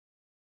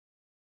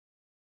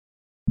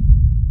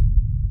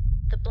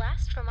The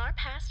Blast from Our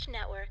Past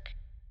Network.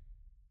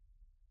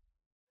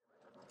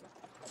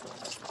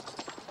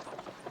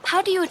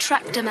 How do you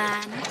attract a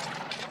man?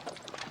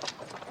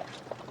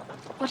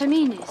 What I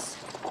mean is,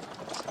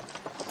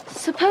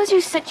 suppose you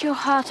set your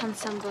heart on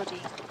somebody.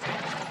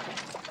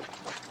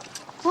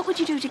 What would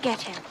you do to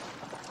get him?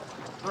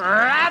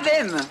 Grab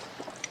him!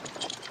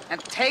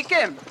 And take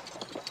him!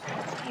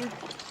 You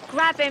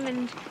grab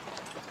him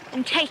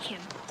and take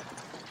him.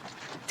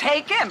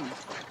 Take him!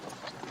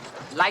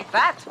 Like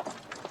that.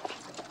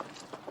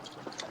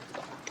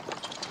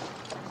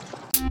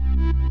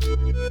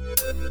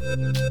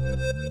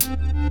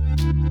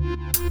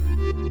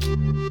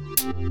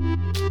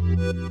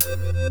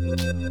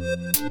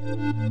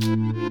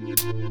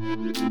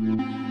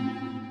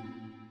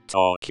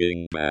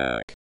 Talking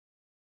Back.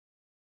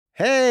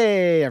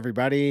 Hey,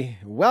 everybody.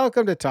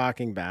 Welcome to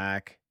Talking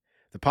Back,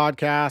 the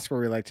podcast where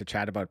we like to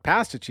chat about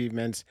past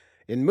achievements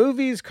in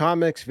movies,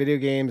 comics, video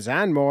games,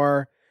 and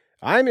more.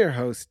 I'm your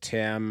host,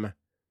 Tim.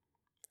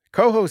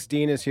 Co-host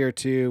Dean is here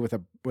too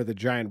with a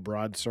giant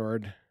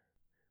broadsword.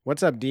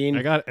 What's up, Dean?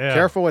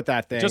 Careful with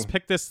that thing. Just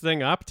picked this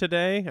thing up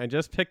today. I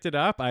just picked it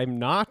up. I'm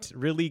not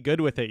really good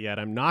with it yet.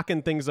 I'm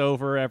knocking things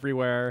over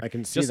everywhere. I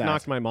can see just that.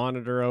 Knocked my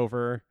monitor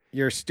over.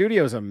 Your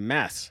studio's a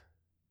mess.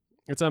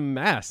 It's a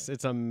mess.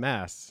 It's a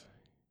mess.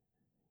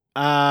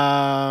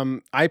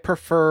 I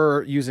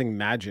prefer using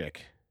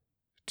magic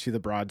to the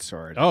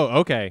broadsword. Oh,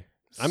 okay.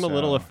 I'm a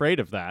little afraid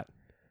of that.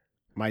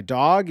 My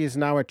dog is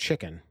now a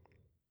chicken.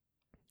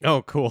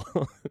 Oh, cool.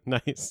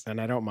 Nice.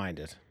 And I don't mind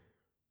it.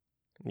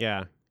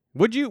 Yeah.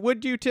 Would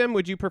you, Tim,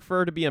 would you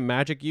prefer to be a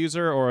magic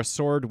user or a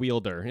sword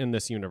wielder in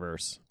this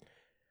universe?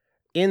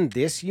 In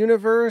this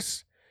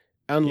universe,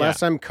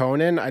 unless I'm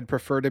Conan, I'd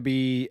prefer to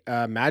be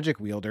a magic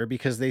wielder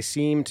because they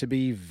seem to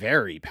be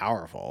very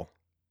powerful.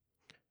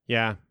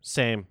 Yeah,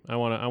 same. I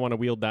want to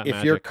wield that magic.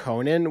 If you're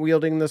Conan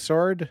wielding the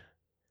sword,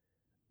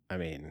 I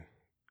mean,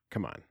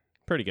 come on.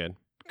 Pretty good.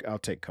 I'll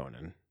take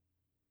Conan.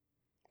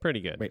 Pretty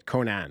good. Wait,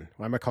 Conan.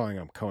 Why am I calling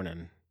him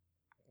Conan?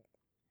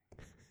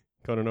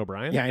 Conan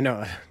O'Brien? Yeah, I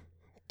know.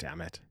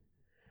 Damn it.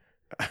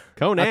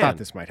 Conan. I thought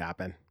this might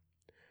happen.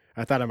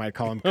 I thought I might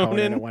call him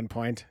Conan at one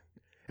point.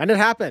 And it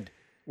happened.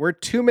 We're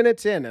 2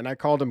 minutes in and I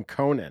called him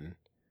Conan.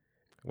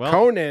 Well,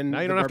 Conan.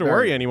 now you don't have to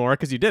worry anymore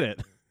because you did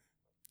it.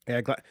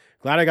 Yeah, glad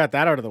I got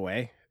that out of the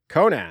way.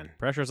 Conan.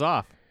 Pressure's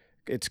off.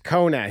 It's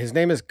Conan. His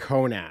name is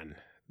Conan.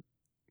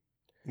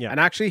 Yeah. And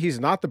actually, he's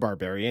not the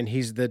barbarian.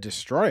 He's the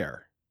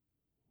destroyer.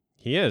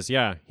 He is,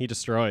 yeah. He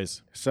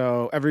destroys.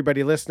 So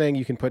everybody listening,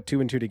 you can put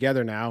two and two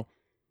together now.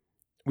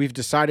 We've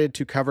decided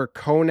to cover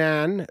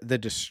Conan the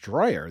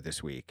Destroyer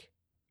this week.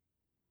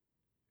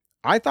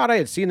 I thought I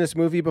had seen this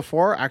movie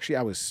before. Actually,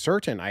 I was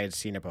certain I had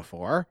seen it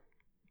before.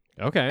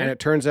 Okay. And it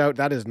turns out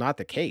that is not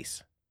the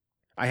case.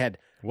 I had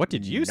What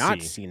did you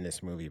not see? seen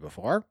this movie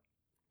before.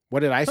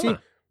 What did I see? Huh.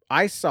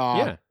 I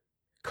saw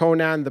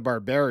Conan the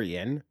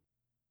Barbarian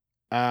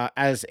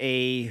as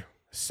a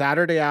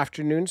Saturday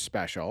afternoon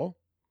special.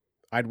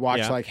 I'd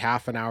watch like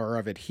half an hour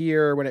of it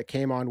here when it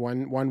came on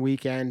one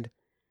weekend,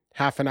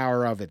 half an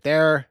hour of it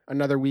there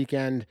another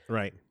weekend.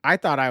 Right. I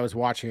thought I was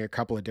watching a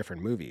couple of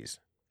different movies.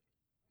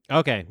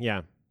 Okay,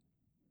 yeah.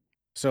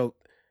 So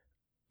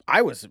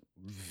I was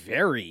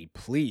very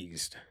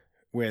pleased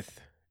with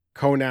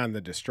Conan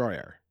the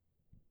Destroyer.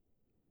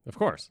 Of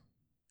course.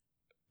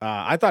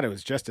 I thought it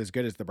was just as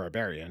good as The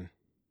Barbarian.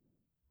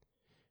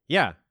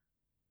 Yeah.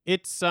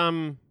 It's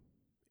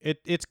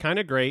it's kind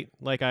of great.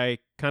 Like I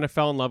kind of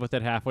fell in love with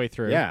it halfway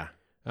through. Yeah.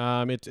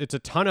 It's a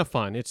ton of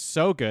fun. It's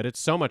so good. It's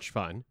so much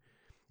fun.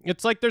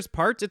 It's like there's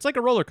parts, it's like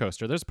a roller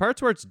coaster. There's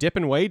parts where it's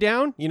dipping way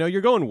down. You know, you're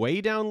going way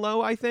down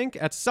low, I think,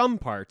 at some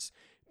parts.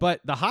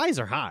 But the highs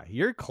are high.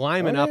 You're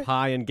climbing up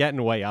high and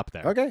getting way up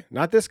there. Okay,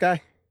 not this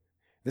guy.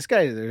 This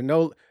guy, there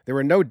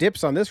were no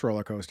dips on this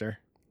roller coaster.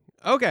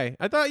 Okay.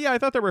 I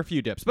thought there were a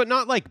few dips, but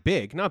not like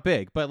big,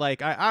 but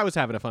like I was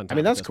having a fun time. I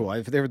mean, that's cool.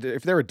 If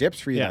there were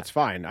dips for you, that's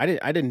fine.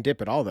 I didn't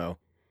dip at all though.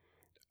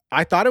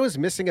 I thought it was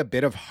missing a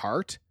bit of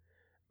heart,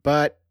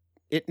 but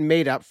it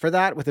made up for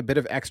that with a bit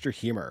of extra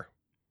humor.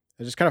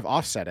 It just kind of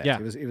offset it. Yeah.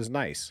 It was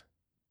nice.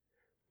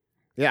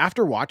 Yeah,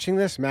 after watching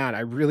this, man, I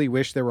really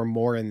wish there were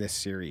more in this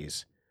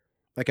series.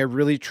 Like I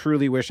really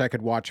truly wish I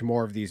could watch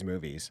more of these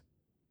movies.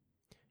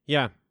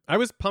 Yeah. I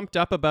was pumped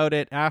up about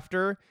it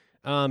after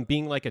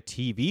being like a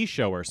TV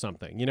show or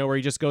something, you know, where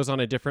he just goes on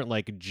a different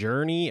like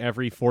journey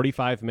every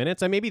 45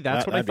 minutes. And maybe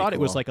that's what I thought. Cool.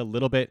 It was like a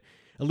little bit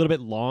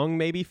long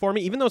maybe for me,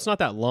 even though it's not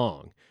that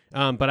long.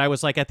 But I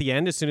was like at the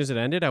end, as soon as it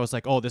ended, I was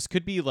like, oh, this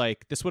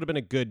would have been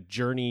a good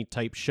journey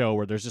type show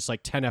where there's just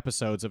like 10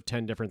 episodes of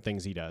 10 different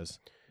things he does.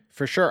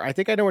 For sure. I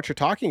think I know what you're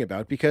talking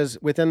about because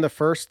within the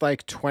first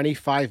like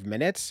 25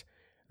 minutes,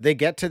 they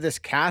get to this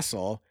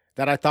castle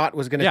that I thought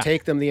was going to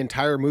take them the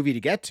entire movie to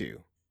get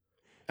to.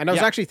 And I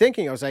was actually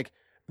thinking, I was like,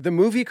 the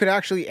movie could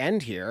actually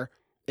end here.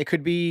 It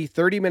could be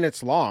 30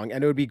 minutes long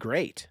and it would be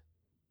great.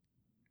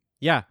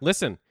 Yeah.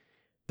 Listen,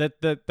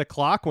 the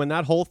clock, when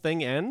that whole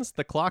thing ends,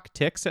 the clock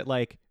ticks at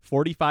like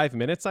 45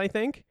 minutes, I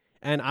think.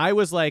 And I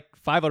was like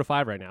 5 out of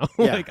 5 right now.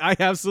 Yeah. Like, I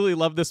absolutely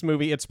love this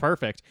movie. It's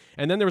perfect.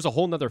 And then there was a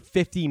whole nother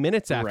 50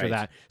 minutes after Right.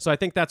 that. So I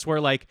think that's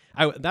where, like,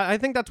 I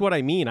think that's what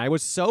I mean. I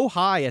was so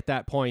high at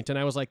that point, and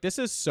I was like, this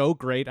is so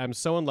great. I'm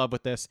so in love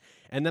with this.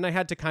 And then I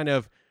had to kind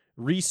of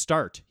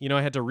restart.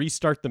 I had to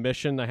restart the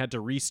mission. I had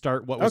to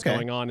restart what was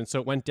going on. And so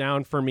it went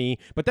down for me.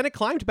 But then it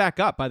climbed back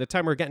up. By the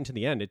time we're getting to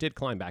the end, it did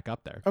climb back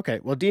up there.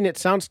 Okay. Well, Dean, it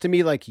sounds to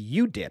me like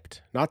you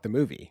dipped, not the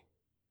movie.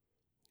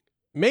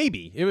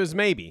 Maybe. It was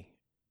maybe.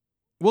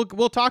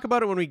 We'll talk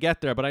about it when we get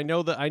there, but I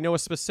know a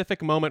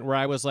specific moment where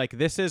I was like,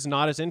 this is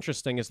not as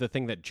interesting as the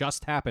thing that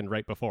just happened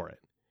right before it.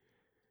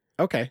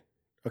 Okay.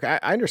 I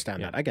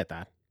understand that. I get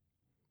that.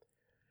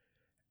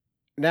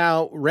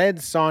 Now, Red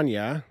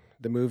Sonja,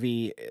 the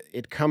movie,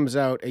 it comes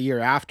out a year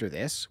after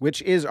this,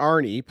 which is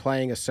Arnie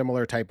playing a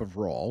similar type of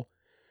role.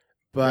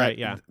 But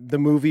the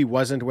movie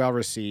wasn't well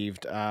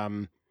received.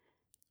 I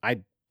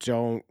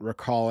don't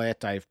recall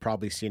it. I've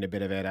probably seen a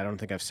bit of it. I don't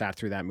think I've sat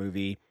through that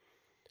movie.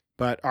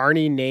 But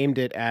Arnie named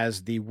it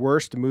as the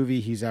worst movie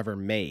he's ever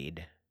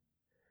made.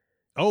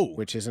 Oh.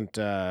 Which isn't,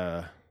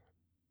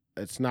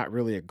 it's not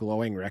really a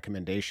glowing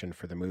recommendation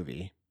for the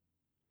movie.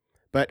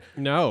 But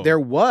no, there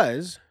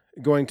was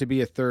going to be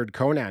a third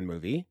Conan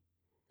movie,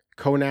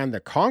 Conan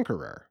the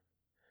Conqueror.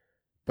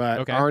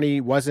 But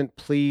Arnie wasn't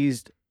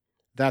pleased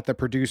that the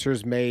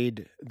producers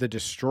made The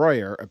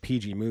Destroyer a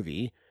PG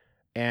movie,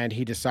 and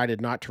he decided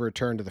not to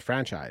return to the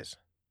franchise.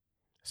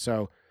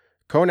 So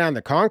Conan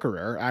the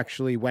Conqueror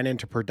actually went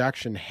into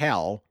production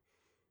hell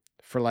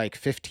for like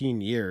 15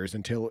 years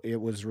until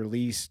it was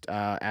released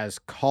as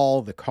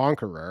Call the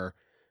Conqueror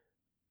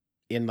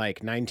in like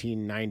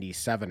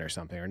 1997 or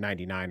something, or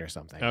 99 or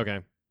something.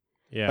 Okay.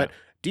 Yeah. But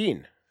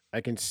Dean, I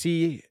can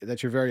see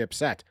that you're very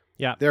upset.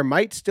 Yeah. There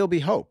might still be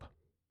hope.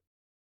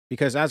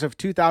 Because as of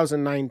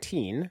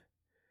 2019,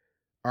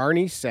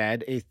 Arnie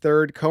said a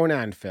third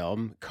Conan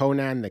film,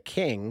 Conan the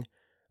King,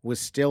 was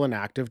still in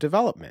active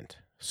development.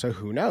 So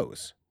who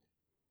knows?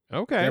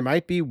 Okay. There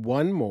might be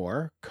one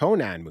more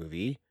Conan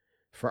movie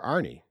for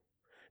Arnie.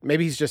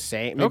 Maybe he's just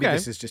saying, maybe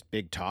this is just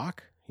big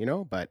talk,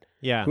 but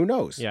who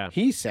knows? Yeah.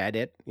 He said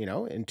it,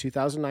 in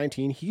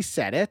 2019, he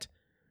said it,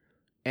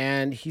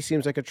 and he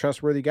seems like a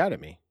trustworthy guy to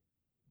me.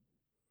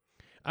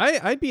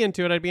 I'd be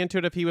into it. I'd be into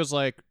it if he was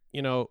like,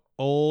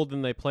 old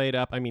and they played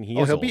up. I mean,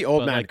 he'll be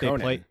old man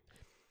Conan.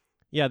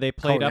 They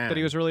played up that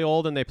he was really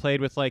old, and they played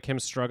with like him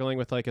struggling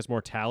with like his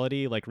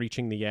mortality, like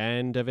reaching the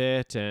end of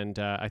it. And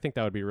I think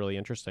that would be really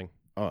interesting.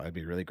 Oh, it'd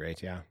be really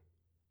great. Yeah.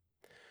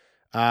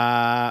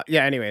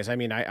 Anyways, I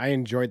mean, I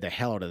enjoyed the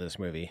hell out of this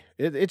movie.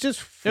 It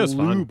just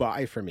flew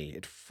by for me.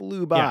 It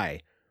flew by. Yeah.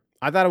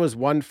 I thought it was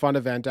one fun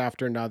event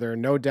after another.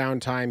 No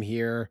downtime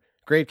here.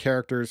 Great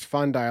characters,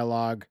 fun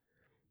dialogue.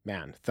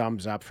 Man,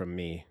 thumbs up from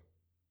me.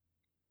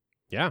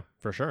 Yeah,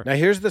 for sure. Now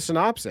here's the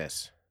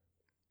synopsis.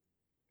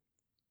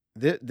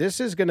 This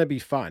is going to be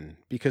fun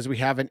because we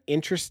have an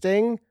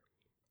interesting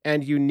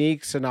and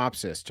unique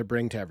synopsis to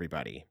bring to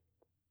everybody.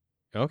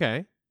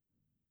 Okay.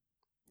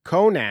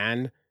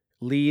 Conan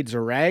leads a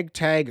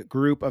ragtag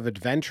group of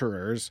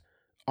adventurers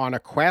on a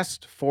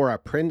quest for a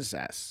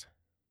princess.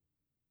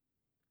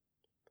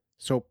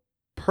 So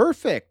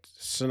perfect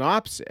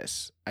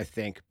synopsis, I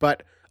think.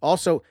 But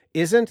also,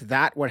 isn't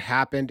that what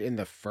happened in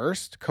the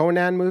first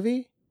Conan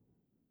movie?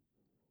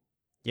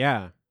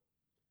 Yeah.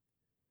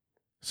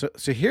 So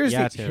here's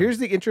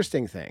the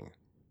interesting thing.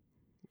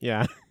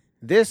 Yeah.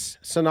 This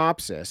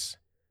synopsis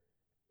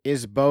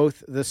is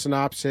both the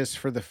synopsis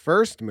for the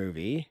first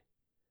movie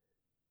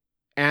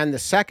and the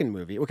second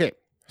movie. Okay,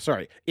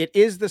 sorry. It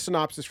is the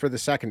synopsis for the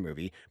second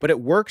movie, but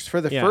it works for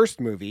the first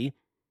movie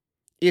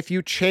if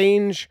you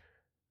change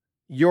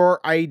your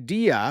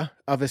idea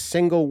of a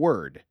single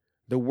word,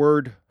 the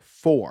word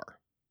for.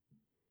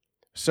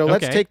 So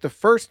let's take the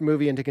first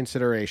movie into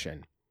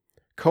consideration.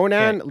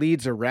 Conan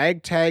leads a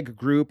ragtag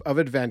group of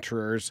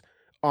adventurers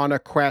on a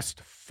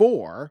quest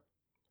for,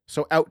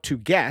 so out to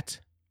get,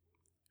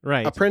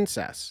 a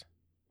princess.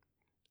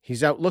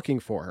 He's out looking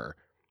for her.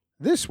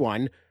 This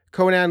one,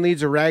 Conan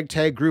leads a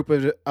ragtag group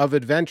of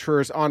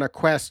adventurers on a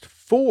quest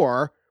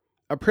for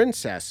a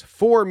princess.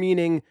 For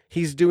meaning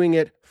he's doing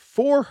it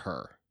for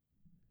her.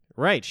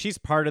 Right. She's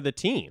part of the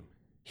team.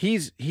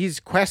 He's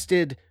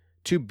quested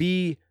to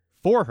be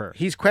for her.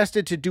 He's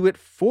quested to do it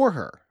for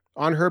her,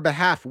 on her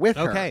behalf, with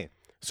her. Okay.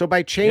 So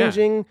by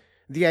changing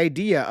the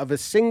idea of a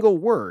single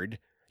word,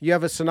 you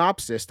have a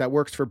synopsis that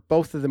works for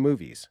both of the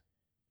movies.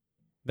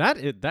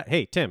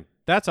 Hey, Tim,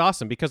 that's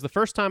awesome, because the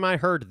first time I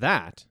heard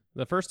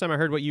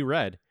what you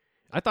read,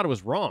 I thought it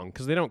was wrong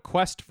because they don't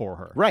quest for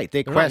her. Right.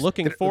 They're not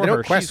looking for her. They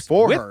don't quest She's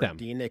for with her, them.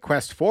 Dean. They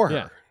quest for her.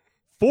 Yeah.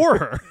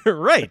 For her.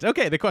 Right.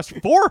 Okay. They quest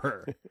for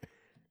her.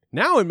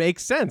 Now it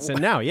makes sense.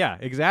 And now,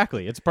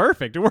 exactly. It's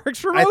perfect. It works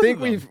for both I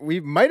think of them. we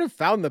might have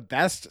found the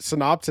best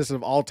synopsis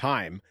of all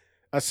time.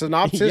 A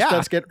synopsis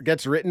that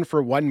gets written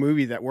for one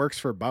movie that works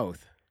for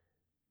both.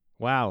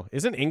 Wow.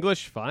 Isn't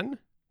English fun?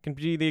 Can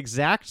be the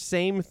exact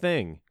same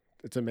thing.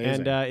 It's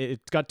amazing. And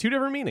it's got two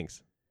different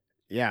meanings.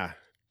 Yeah.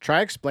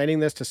 Try explaining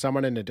this to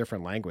someone in a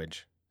different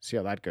language. See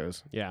how that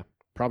goes. Yeah.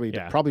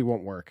 Probably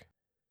won't work.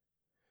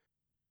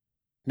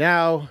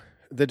 Now,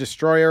 the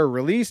Destroyer,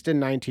 released in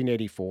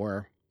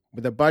 1984,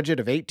 with a budget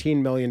of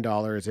 $18 million,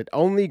 it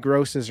only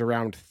grosses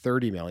around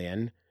 $30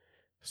 million,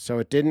 so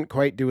it didn't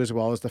quite do as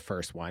well as the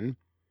first one.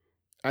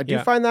 I do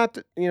find that,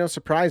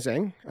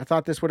 surprising. I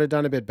thought this would have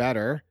done a bit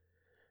better,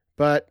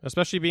 but...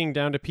 Especially being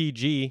down to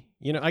PG.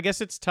 I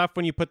guess it's tough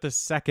when you put the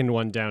second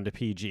one down to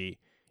PG.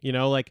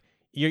 Like,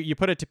 you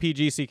put it to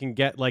PG so you can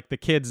get, like, the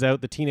kids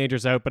out, the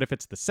teenagers out, but if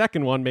it's the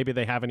second one, maybe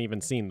they haven't even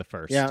seen the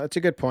first. Yeah, that's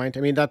a good point. I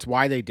mean, that's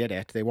why they did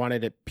it. They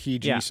wanted it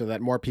PG so that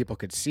more people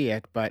could see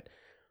it, but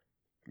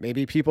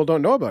maybe people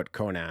don't know about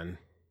Conan.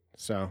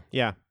 So...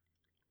 Yeah.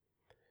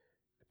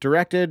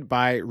 Directed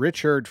by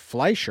Richard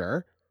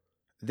Fleischer,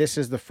 this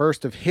is the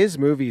first of his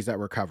movies that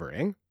we're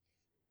covering.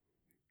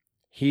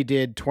 He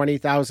did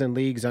 20,000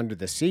 Leagues Under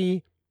the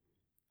Sea,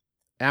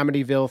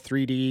 Amityville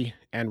 3D,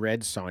 and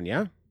Red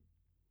Sonja.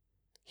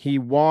 He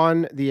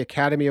won the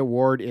Academy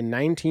Award in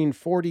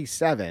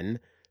 1947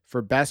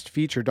 for Best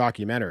Feature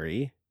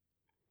Documentary.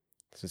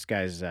 So this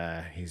guy's,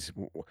 he's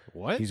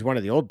one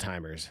of the old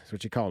timers. That's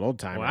what you call an old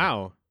timer.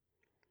 Wow.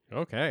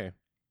 Okay.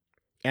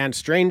 And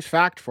strange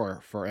fact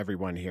for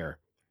everyone here.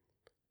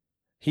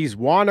 He's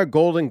won a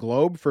Golden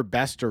Globe for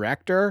Best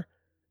Director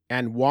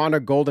and won a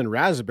Golden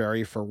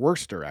Raspberry for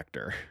Worst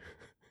Director.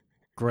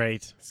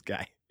 Great.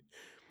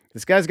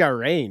 This guy's got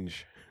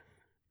range.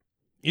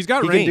 He's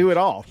got range. He can do it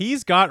all.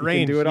 He's got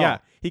range. He can do it all.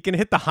 He can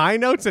hit the high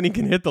notes and he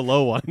can hit the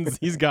low ones.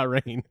 He's got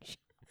range.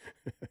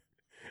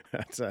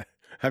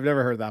 I've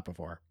never heard that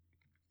before.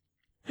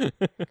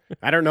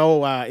 I don't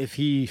know if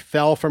he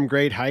fell from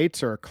great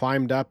heights or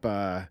climbed up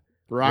a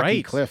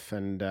rocky cliff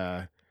and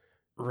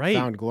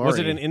found glory. Was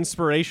it an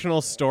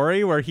inspirational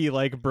story where he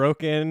like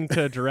broke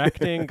into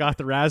directing, got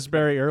the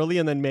raspberry early,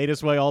 and then made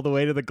his way all the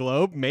way to the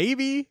Globe?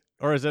 Maybe,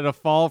 or is it a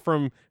fall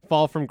from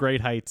great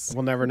heights?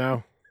 We'll never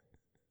know.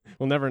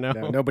 We'll never know.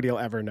 No, nobody will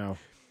ever know.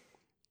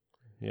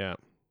 Yeah.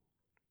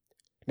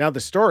 Now the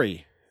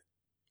story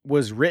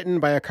was written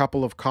by a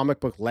couple of comic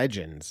book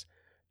legends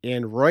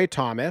in Roy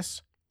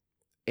Thomas,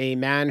 a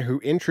man who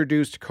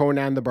introduced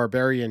Conan the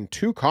Barbarian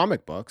to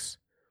comic books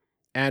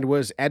and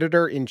was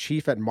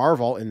editor-in-chief at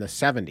Marvel in the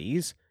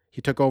 70s. He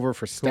took over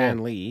for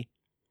Stan Lee.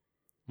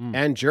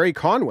 And Jerry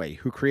Conway,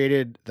 who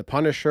created The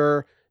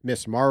Punisher,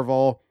 Miss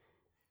Marvel,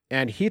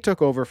 and he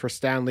took over for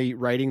Stan Lee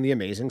writing The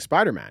Amazing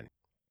Spider-Man.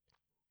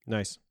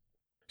 Nice.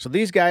 So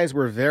these guys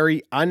were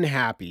very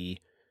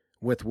unhappy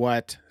with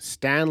what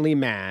Stanley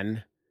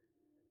Mann,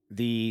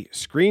 the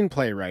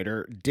screenplay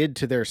writer, did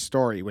to their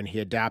story when he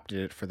adapted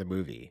it for the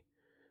movie.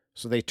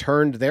 So they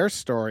turned their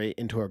story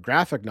into a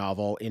graphic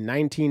novel in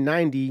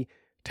 1990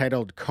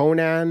 titled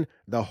Conan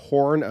the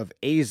Horn of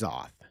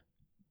Azoth.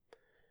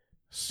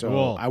 So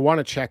cool. I want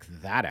to check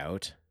that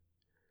out.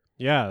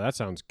 Yeah, that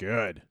sounds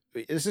good.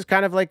 This is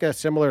kind of like a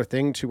similar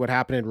thing to what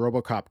happened in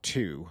RoboCop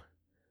 2.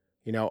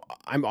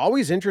 I'm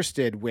always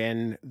interested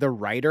when the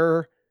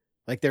writer,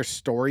 like their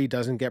story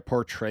doesn't get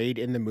portrayed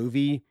in the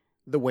movie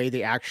the way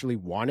they actually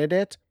wanted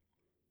it.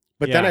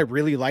 But then I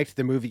really liked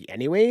the movie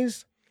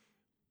anyways.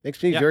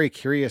 Makes me very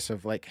curious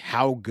of like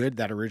how good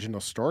that original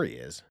story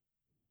is.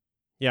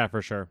 Yeah,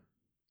 for sure.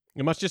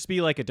 It must just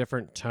be like a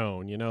different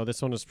tone.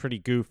 This one is pretty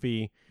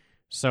goofy.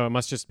 So it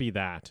must just be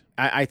that.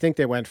 I think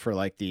they went for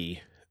like the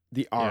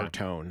R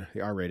tone,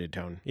 the R-rated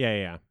tone.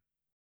 Yeah.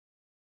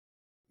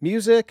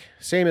 Music,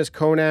 same as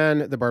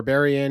Conan the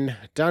Barbarian,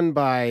 done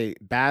by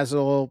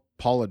Basil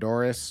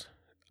Polidoris.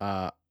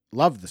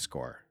 Love the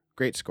score.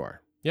 Great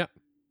score. Yep.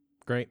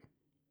 Great.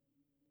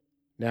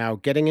 Now,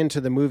 getting into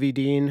the movie,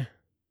 Dean.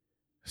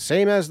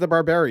 Same as The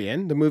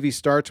Barbarian, the movie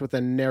starts with a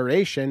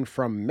narration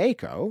from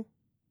Mako.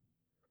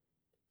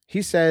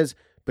 He says,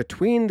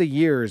 "Between the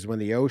years when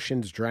the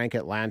oceans drank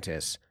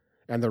Atlantis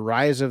and the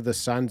rise of the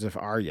sons of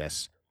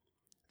Aryas,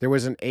 there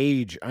was an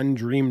age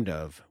undreamed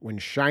of when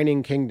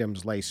shining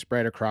kingdoms lay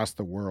spread across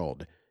the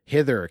world.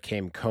 Hither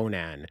came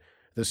Conan,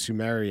 the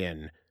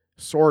Sumerian,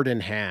 sword in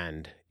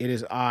hand. It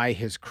is I,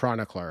 his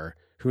chronicler,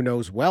 who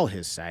knows well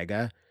his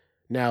saga.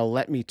 Now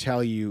let me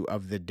tell you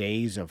of the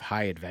days of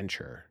high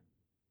adventure."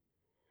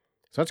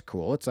 So that's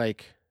cool. It's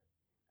like,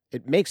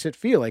 it makes it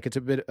feel like it's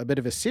a bit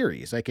of a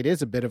series. Like it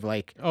is a bit of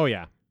like, oh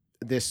yeah,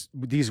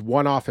 these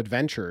one-off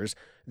adventures.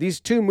 These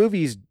two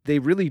movies, they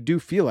really do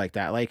feel like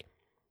that. Like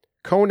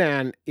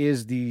Conan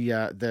is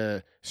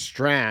the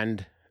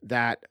strand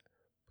that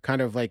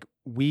kind of like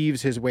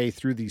weaves his way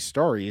through these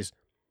stories,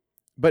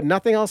 but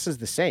nothing else is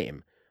the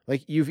same.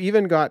 Like you've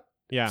even got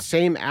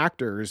same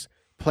actors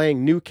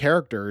playing new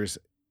characters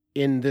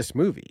in this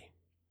movie.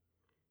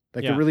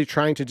 Like they're really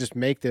trying to just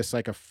make this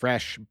like a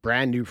fresh,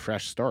 brand new,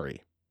 fresh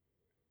story.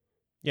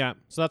 Yeah.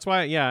 So that's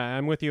why,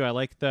 I'm with you. I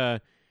like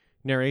the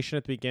narration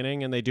at the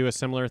beginning and they do a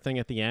similar thing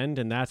at the end.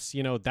 And that's,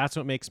 that's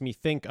what makes me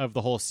think of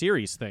the whole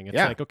series thing. It's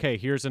like, okay,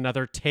 here's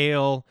another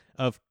tale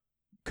of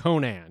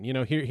Conan,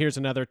 here's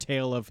another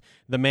tale of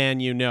the man,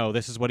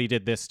 this is what he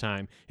did this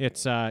time.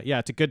 It's,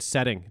 it's a good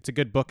setting. It's a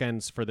good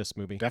bookends for this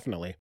movie.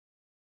 Definitely.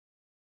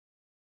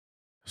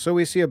 So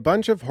we see a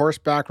bunch of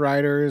horseback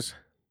riders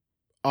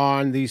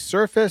on the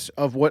surface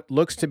of what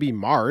looks to be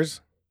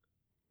Mars.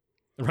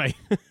 Right.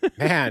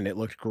 Man, it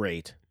looked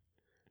great.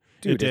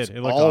 Dude, It did. it's It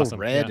looked all awesome.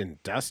 red Yeah.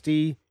 and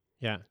dusty.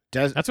 Yeah.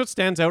 Does That's what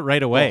stands out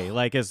right away. Oh.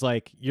 Like, is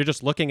like you're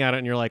just looking at it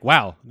and you're like,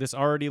 wow, this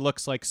already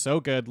looks like so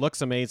good,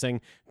 looks amazing.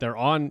 They're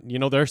on,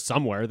 they're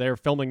somewhere. They're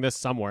filming this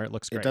somewhere. It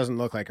looks great. It doesn't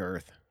look like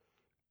Earth.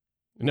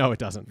 No, it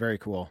doesn't. Very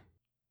cool.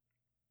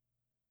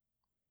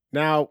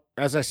 Now,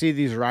 as I see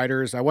these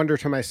riders, I wonder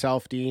to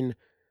myself, Dean,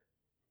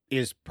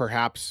 is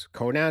perhaps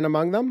Conan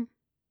among them?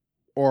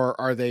 Or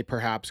are they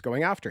perhaps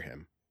going after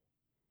him?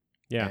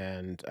 Yeah.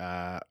 And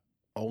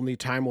only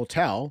time will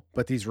tell.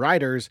 But these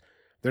riders,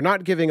 they're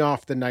not giving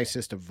off the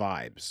nicest of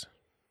vibes.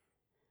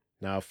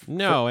 Now,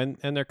 No, and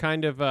they're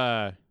kind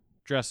of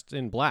dressed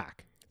in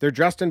black. they're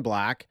dressed in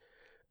black.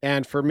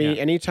 And for me,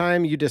 Yeah.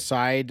 anytime you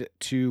decide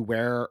to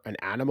wear an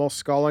animal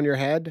skull on your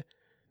head,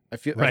 I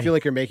feel Right.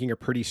 like you're making a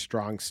pretty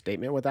strong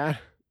statement with that.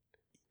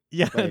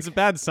 Yeah, Like- it's a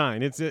bad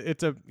sign.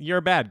 You're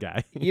a bad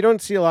guy. You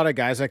don't see a lot of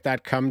guys like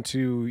that come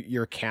to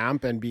your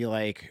camp and be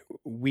like,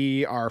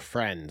 "We are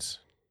friends.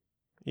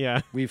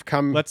 Yeah. We've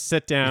come. Let's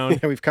sit down.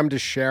 We've come to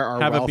share our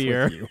have a wealth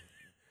beer." with you."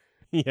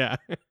 Yeah.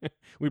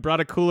 We brought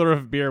a cooler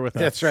of beer with us.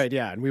 That's right.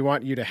 Yeah, and we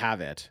want you to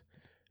have it.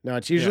 No,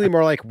 it's usually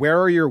more like, "Where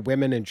are your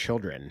women and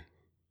children?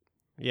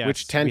 Yes,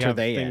 Which tent we are have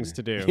they things in?"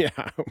 to do.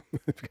 Yeah,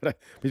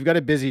 we've got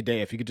a busy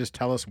day. If you could just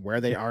tell us where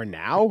they are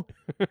now,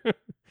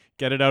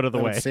 Get it out of the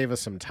that way. would save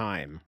us some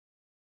time.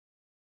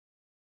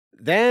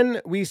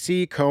 Then we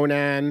see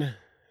Conan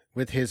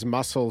with his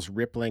muscles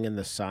rippling in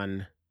the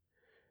sun.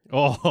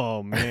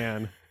 Oh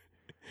man.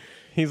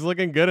 He's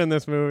looking good in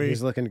this movie.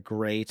 He's looking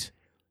great.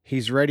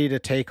 He's ready to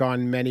take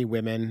on many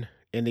women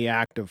in the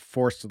act of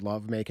forced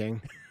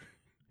lovemaking.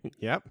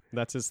 Yep,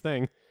 that's his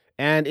thing.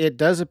 And it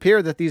does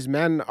appear that these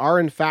men are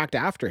in fact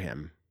after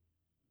him.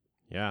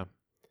 Yeah.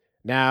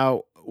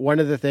 Now, one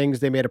of the things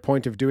they made a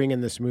point of doing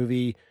in this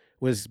movie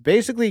was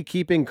basically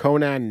keeping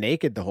Conan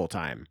naked the whole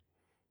time.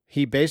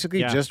 He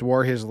basically Yeah. just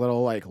wore his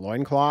little like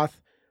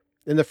loincloth.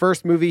 In the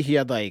first movie, he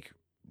had like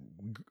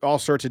all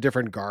sorts of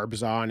different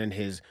garbs on, and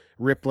his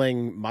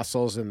rippling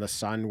muscles in the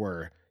sun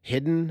were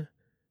hidden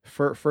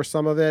for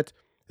some of it.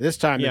 This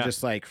time Yeah. they're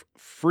just like,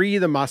 free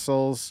the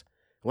muscles.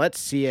 Let's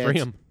see it. Free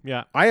him.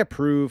 Yeah. I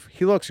approve.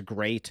 He looks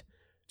great.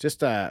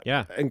 Just a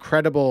Yeah.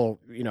 incredible,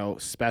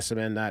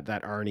 specimen, that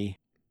Arnie.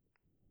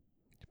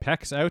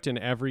 Pecs out in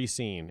every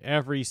scene.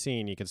 Every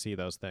scene you can see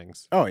those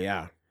things. Oh,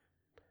 yeah.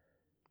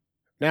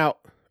 Now,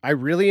 I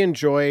really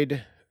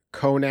enjoyed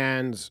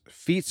Conan's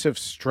feats of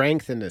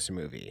strength in this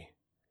movie.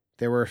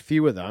 There were a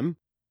few of them,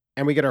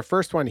 and we get our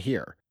first one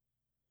here.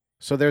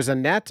 So there's a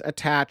net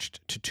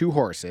attached to two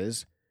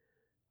horses,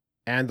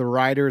 and the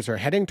riders are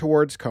heading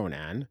towards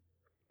Conan,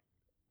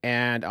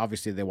 and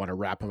obviously they want to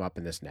wrap him up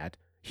in this net.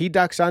 He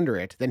ducks under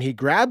it, then he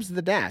grabs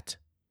the net,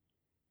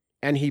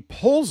 and he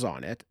pulls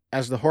on it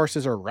as the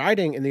horses are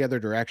riding in the other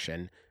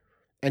direction,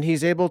 and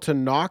he's able to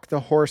knock the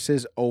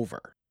horses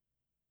over.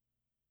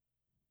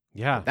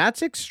 Yeah.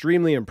 That's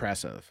extremely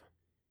impressive.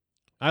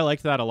 I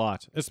liked that a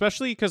lot,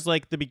 especially because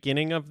like the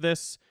beginning of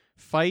this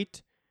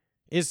fight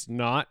is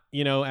not,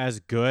 as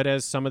good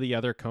as some of the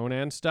other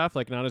Conan stuff,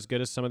 like not as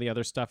good as some of the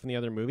other stuff in the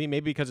other movie.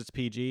 Maybe because it's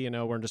PG,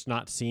 we're just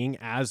not seeing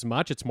as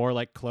much. It's more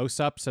like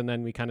close-ups, and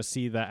then we kind of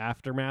see the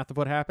aftermath of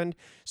what happened.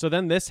 So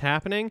then this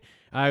happening,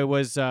 I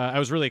was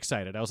really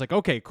excited. I was like,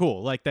 okay,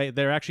 cool. Like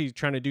they're actually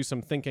trying to do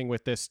some thinking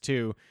with this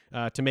too,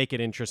 to make it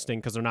interesting,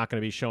 because they're not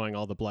going to be showing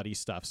all the bloody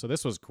stuff. So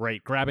this was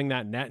great. Grabbing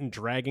that net and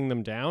dragging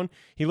them down.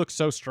 He looked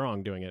so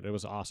strong doing it. It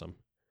was awesome.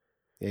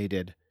 Yeah, he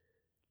did.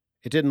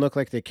 It didn't look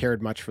like they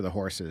cared much for the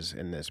horses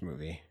in this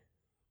movie.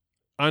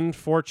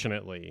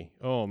 Unfortunately.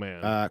 Oh,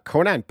 man.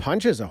 Conan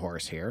punches a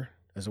horse here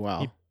as well.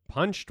 He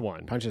punched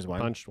one. Punches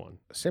one. Punched one.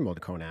 Same old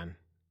Conan.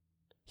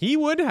 He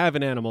would have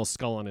an animal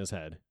skull on his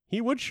head.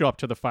 He would show up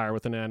to the fire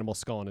with an animal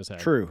skull on his head.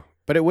 True.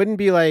 But it wouldn't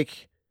be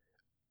like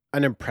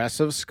an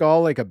impressive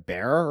skull like a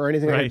bear or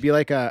anything. It Right. would be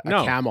like a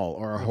No. camel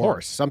or a A horse.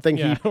 horse. Something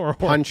Yeah, he or a horse.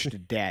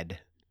 punched dead.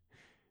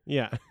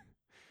 Yeah.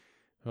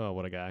 Oh,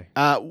 what a guy.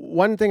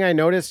 One thing I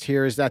noticed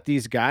here is that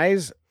these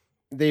guys,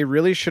 they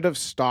really should have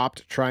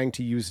stopped trying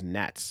to use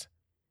nets,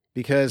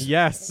 because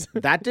Yes.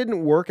 that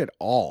didn't work at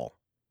all.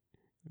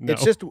 No.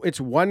 It's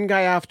one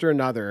guy after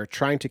another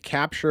trying to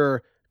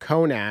capture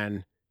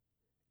Conan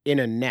in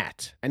a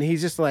net. And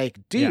he's just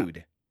like,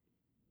 dude,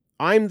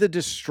 I'm the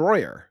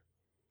destroyer.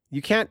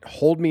 You can't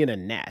hold me in a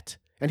net.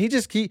 And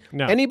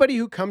No. anybody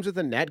who comes with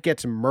a net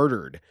gets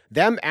murdered.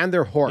 Them and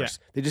their horse.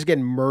 They just get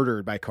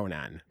murdered by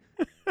Conan.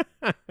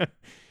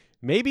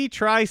 Maybe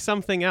try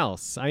something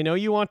else. I know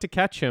you want to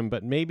catch him,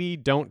 but maybe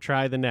don't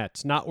try the net.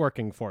 It's not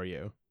working for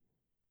you.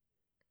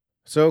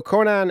 So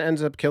Conan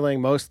ends up killing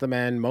most of the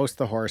men, most of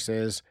the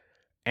horses,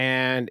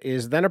 and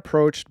is then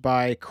approached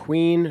by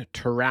Queen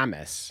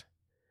Taramis,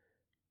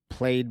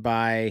 played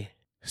by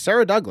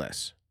Sarah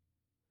Douglas.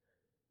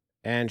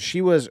 And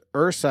she was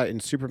Ursa in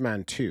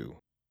Superman 2.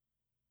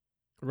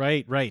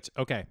 Right.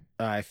 Okay.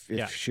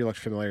 If she looked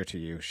familiar to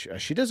you,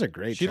 she does a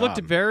great She job.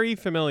 looked very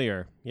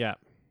familiar. Yeah.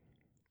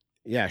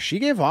 Yeah, she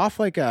gave off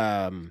like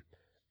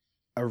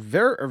a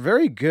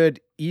very good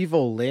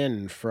Evil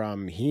Lynn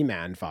from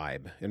He-Man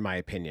vibe, in my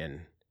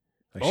opinion.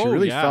 Like she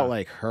really felt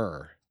like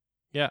her.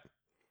 Yeah,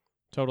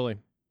 totally.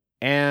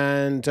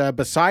 And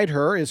beside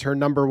her is her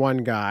number one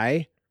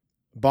guy,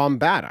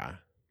 Bombada,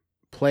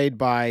 played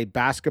by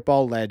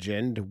basketball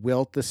legend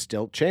Wilt the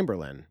Stilt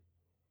Chamberlain.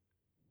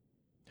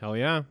 Hell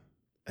yeah.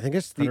 I think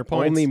it's the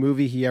only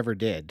movie he ever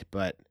did,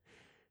 but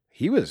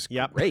he was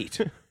great.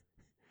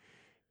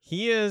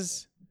 He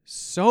is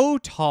so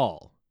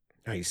tall.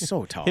 Oh, he's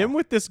so tall. Him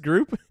with this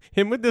group,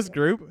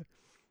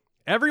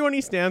 everyone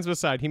he stands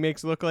beside, he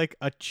makes look like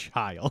a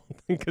child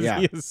because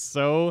he is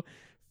so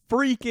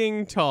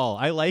freaking tall.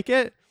 I like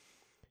it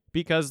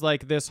because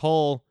like this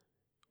whole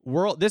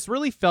world, this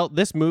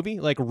movie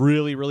like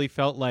really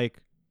felt like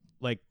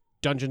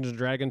Dungeons and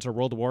Dragons or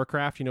World of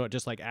Warcraft. You know, it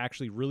just like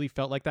actually really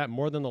felt like that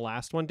more than the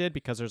last one did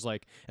because there's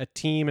like a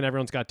team and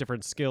everyone's got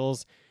different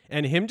skills,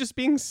 and him just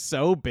being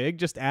so big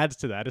just adds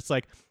to that. It's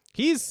like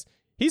he's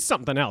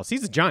something else.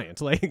 He's a giant.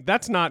 Like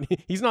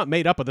he's not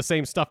made up of the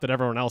same stuff that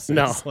everyone else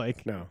is.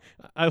 No.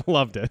 I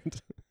loved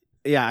it.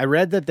 Yeah, I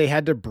read that they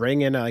had to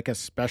bring in like a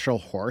special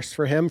horse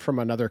for him from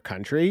another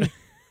country.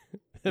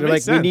 They're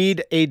like, we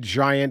need a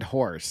giant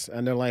horse.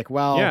 And they're like,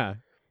 well,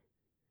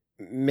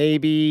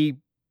 maybe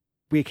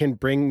we can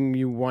bring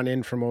you one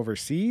in from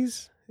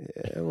overseas.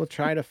 We'll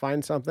try to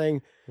find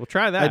something. We'll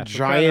try that. A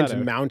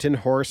giant mountain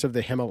horse of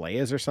the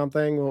Himalayas or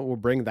something. We'll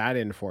bring that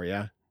in for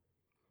you.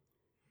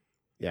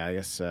 Yeah, I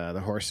guess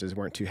the horses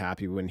weren't too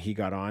happy when he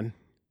got on.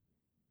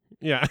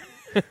 Yeah.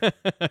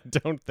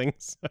 Don't think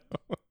so.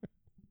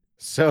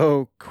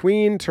 So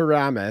Queen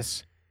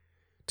Taramis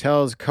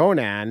tells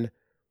Conan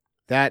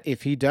that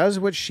if he does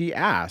what she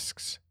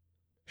asks,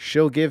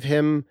 she'll give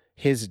him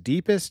his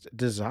deepest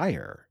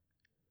desire.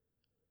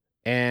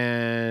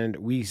 And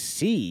we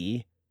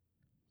see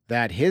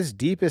that his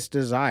deepest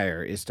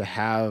desire is to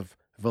have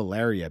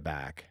Valeria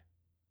back.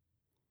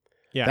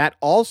 Yeah. That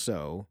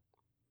also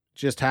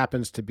just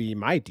happens to be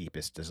my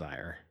deepest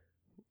desire.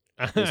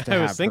 I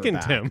was thinking,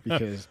 Tim,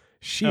 because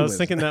I was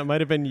thinking that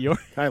might have been your.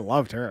 I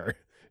loved her.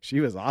 She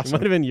was awesome. It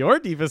might have been your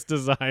deepest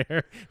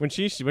desire when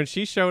she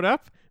showed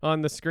up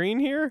on the screen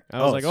here.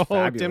 I was like, oh,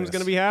 fabulous. Tim's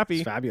gonna be happy.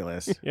 It's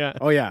fabulous. Yeah.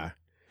 Oh yeah.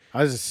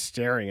 I was just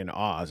staring in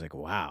awe. I was like,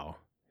 wow.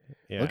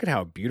 Yeah. Look at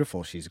how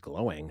beautiful she's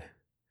glowing.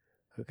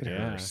 Look at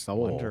her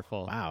soul.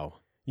 Wonderful. Wow.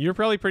 You're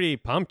probably pretty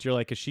pumped. You're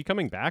like, is she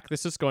coming back?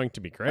 This is going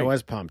to be great. I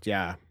was pumped.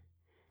 Yeah.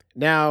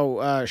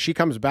 Now she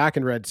comes back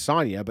in Red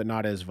Sonja, but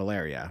not as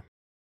Valeria.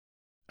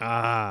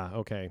 Ah,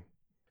 okay.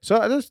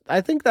 So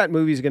I think that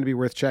movie is going to be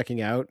worth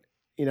checking out.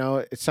 You know,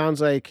 it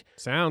sounds like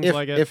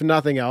it. If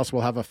nothing else,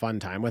 we'll have a fun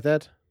time with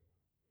it.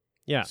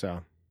 Yeah.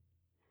 So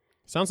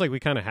sounds like we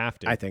kind of have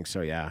to. I think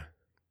so. Yeah.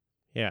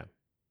 Yeah.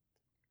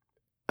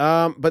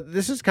 But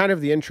this is kind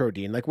of the intro,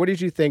 Dean. Like, what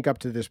did you think up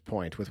to this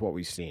point with what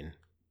we've seen?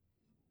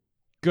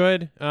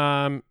 Good.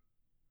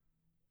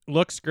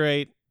 Looks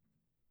great.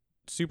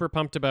 Super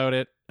pumped about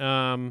it.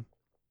 The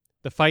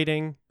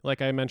fighting,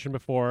 like I mentioned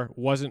before,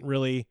 wasn't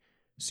really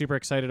super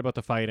excited about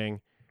the fighting.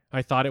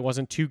 I thought it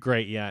wasn't too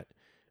great yet.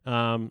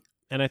 And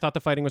I thought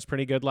the fighting was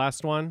pretty good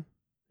last one.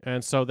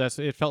 And so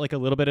it felt like a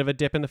little bit of a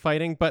dip in the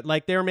fighting, but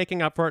like they were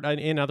making up for it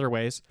in other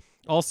ways.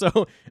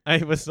 Also, I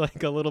was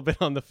like a little bit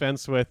on the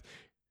fence with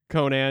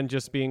Conan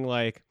just being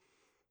like,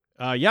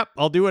 yep,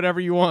 I'll do whatever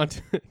you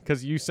want.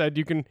 Because you said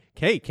you can,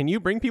 hey, can you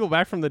bring people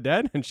back from the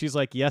dead? And she's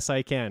like, yes,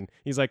 I can.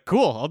 He's like,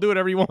 cool, I'll do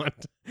whatever you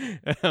want.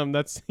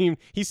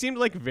 He seemed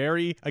like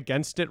very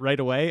against it right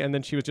away. And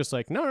then she was just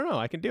like, no,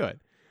 I can do it.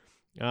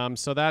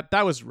 So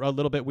that was a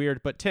little bit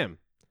weird. But Tim,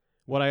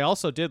 what I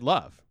also did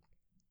love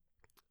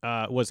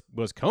was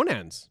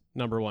Conan's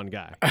number one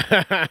guy.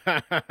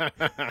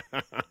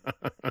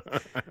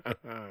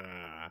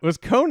 Was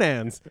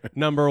Conan's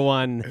number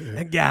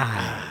one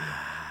guy.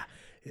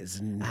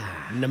 Is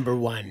number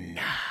one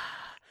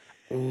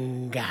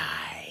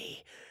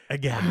guy. A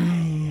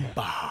guy.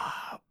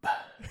 Bob.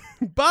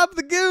 Bob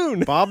the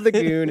Goon. Bob the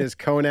Goon is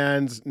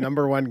Conan's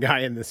number one guy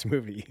in this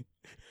movie.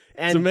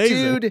 And it's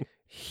amazing. Dude,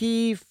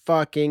 he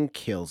fucking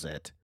kills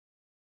it.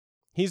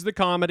 He's the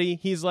comedy.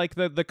 He's like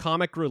the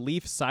comic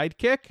relief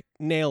sidekick,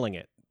 nailing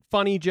it.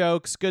 Funny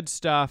jokes, good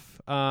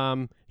stuff.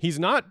 He's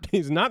not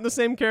the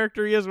same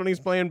character he is when he's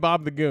playing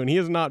Bob the Goon. He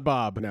is not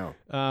Bob. No.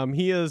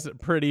 He is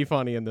pretty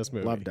funny in this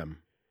movie. Loved him.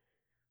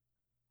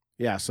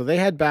 Yeah, so they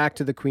head back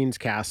to the Queen's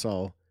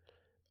Castle.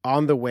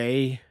 On the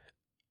way,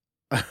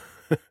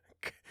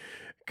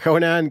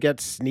 Conan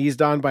gets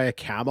sneezed on by a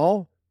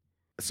camel.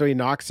 So he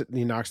knocks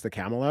the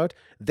camel out.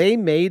 They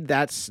made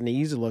that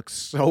sneeze look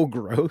so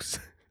gross.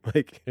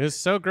 Like, it was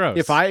so gross.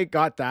 If I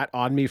got that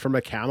on me from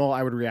a camel,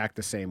 I would react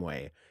the same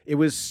way. It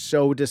was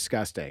so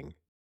disgusting.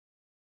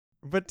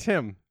 But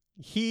Tim,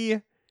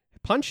 he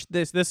punched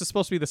this. This is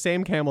supposed to be the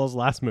same camel as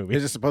last movie.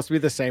 Is it supposed to be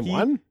the same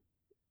one?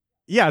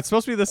 Yeah, it's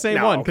supposed to be the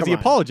same one because he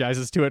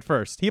apologizes to it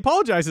first. He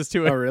apologizes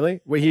to it. Oh,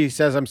 really? Well, he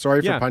says, I'm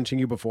sorry for punching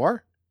you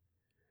before?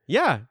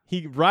 Yeah,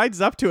 he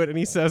rides up to it and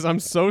he says, I'm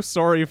so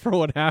sorry for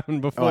what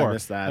happened before. Oh, I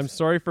missed that. I'm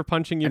sorry for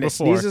punching you and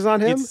before. It sneezes on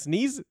him?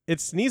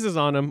 It sneezes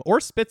on him or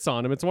spits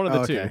on him. It's one of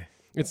the two.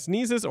 It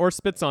sneezes or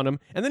spits on him,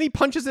 and then he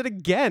punches it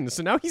again.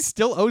 So now he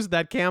still owes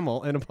that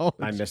camel an apology.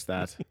 I missed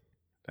that.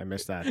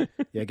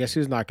 Yeah, I guess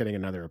who's not getting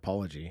another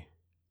apology?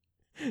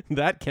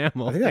 That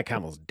camel. I think that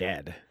camel's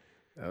dead.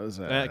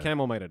 That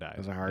camel might have died. That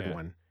was a hard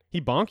one.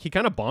 He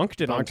kind of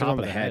bonked it on top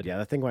of the head. Yeah,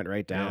 that thing went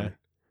right down.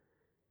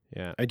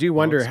 Yeah. I do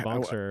wonder.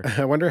 Bonks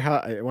I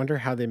wonder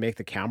how they make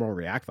the camel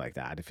react like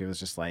that. If it was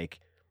just like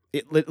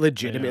it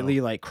legitimately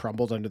like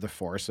crumbled under the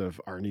force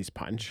of Arnie's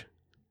punch.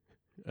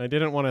 I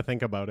didn't want to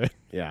think about it.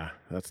 Yeah,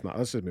 let's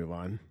just move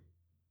on.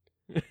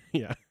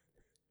 Yeah.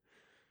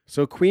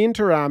 So Queen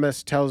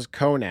Taramis tells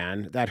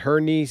Conan that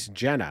her niece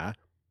Jenna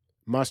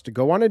must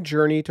go on a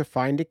journey to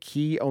find a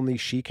key only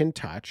she can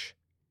touch.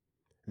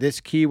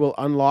 This key will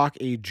unlock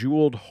a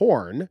jeweled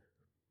horn,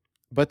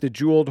 but the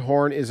jeweled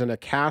horn is in a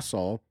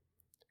castle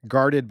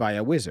guarded by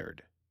a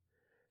wizard.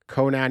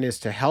 Conan is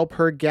to help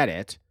her get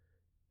it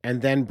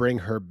and then bring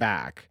her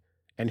back,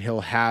 and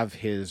he'll have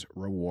his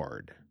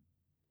reward.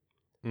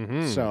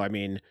 Mm-hmm. So, I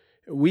mean,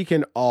 we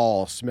can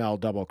all smell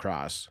double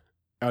cross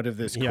out of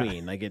this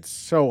queen. Like, it's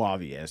so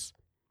obvious.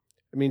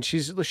 I mean,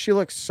 she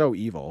looks so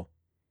evil.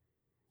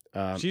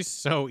 She's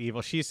so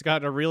evil. She's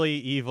got a really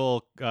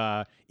evil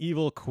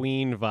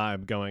queen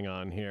vibe going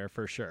on here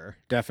for sure.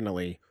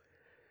 Definitely.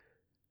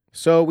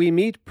 So we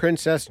meet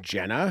Princess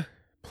Jenna,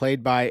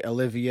 played by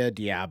Olivia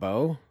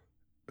Diabo,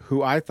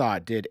 who I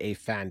thought did a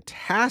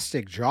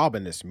fantastic job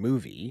in this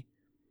movie.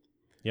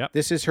 Yep.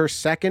 This is her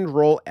second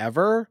role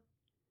ever.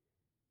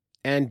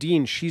 And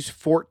Dean, she's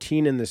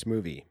 14 in this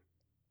movie.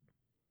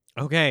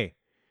 Okay.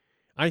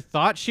 I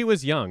thought she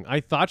was young. I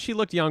thought she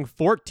looked young.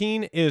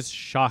 14 is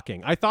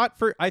shocking. I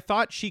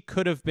thought she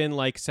could have been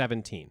like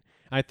 17.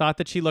 I thought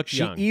that she looked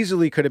young. She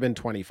easily could have been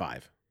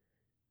 25.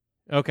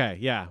 Okay,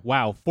 yeah.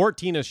 Wow.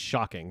 14 is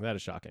shocking. That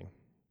is shocking.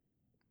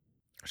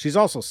 She's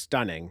also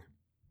stunning.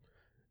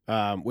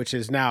 Which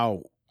is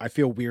now, I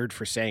feel weird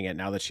for saying it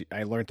now that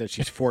I learned that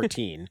she's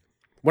 14.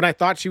 When I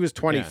thought she was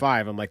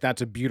 25, I'm like,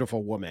 that's a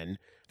beautiful woman.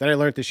 Then I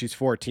learned that she's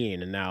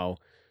 14, and now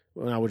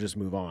we'll just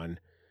move on.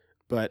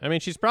 But I mean,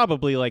 she's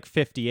probably like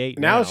 58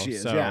 now. Now she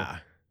is, so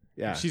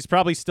yeah. She's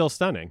probably still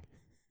stunning.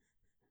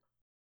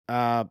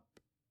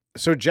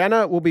 So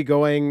Jenna will be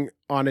going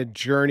on a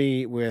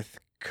journey with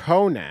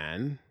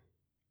Conan,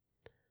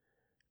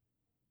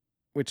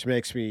 which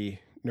makes me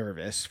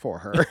nervous for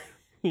her.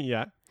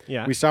 Yeah.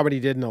 We saw what he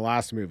did in the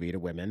last movie to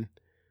women.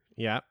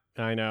 Yeah,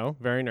 I know.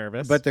 Very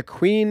nervous. But the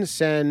queen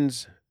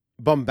sends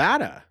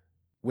Bombada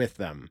with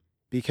them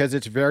because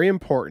it's very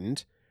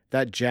important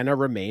that Jenna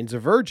remains a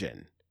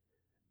virgin.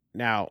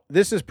 Now,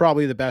 this is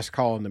probably the best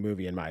call in the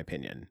movie, in my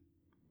opinion.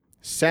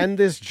 Send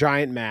this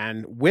giant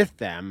man with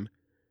them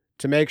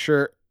to make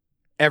sure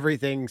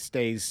everything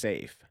stays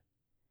safe.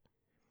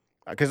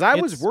 Because I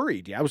was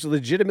worried. I was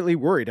legitimately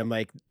worried. I'm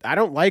like, I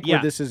don't like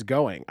where this is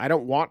going. I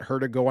don't want her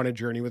to go on a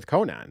journey with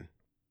Conan.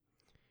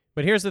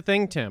 But here's the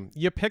thing, Tim.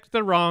 You picked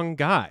the wrong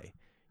guy.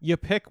 You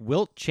pick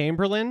Wilt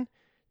Chamberlain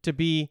to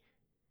be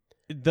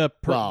the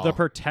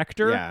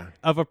protector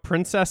of a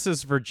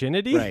princess's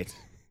virginity. Right.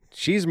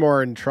 She's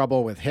more in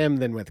trouble with him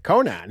than with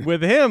Conan.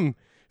 With him,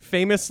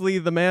 famously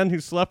the man who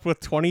slept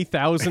with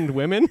 20,000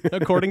 women,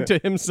 according to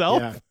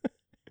himself.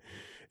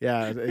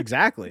 Yeah,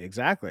 exactly.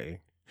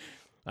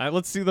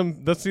 Let's see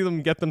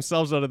them get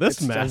themselves out of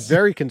this mess. I'm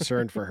very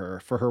concerned for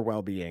her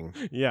well-being.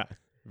 Yeah,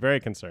 very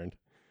concerned.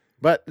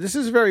 But this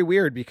is very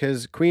weird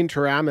because Queen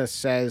Taramis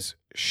says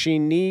she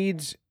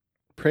needs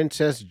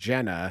Princess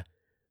Jenna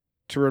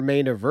to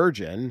remain a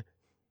virgin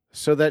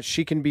so that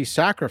she can be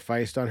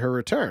sacrificed on her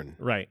return.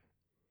 Right.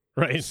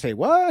 Say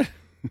what?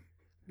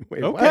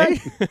 Wait, okay.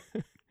 What?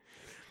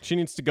 She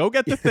needs to go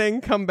get the thing,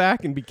 come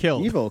back, and be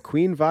killed. Evil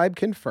queen vibe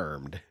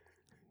confirmed.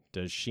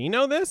 Does she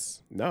know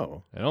this?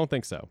 No. I don't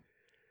think so.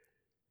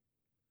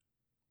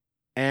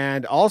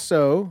 And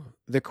also,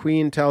 the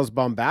queen tells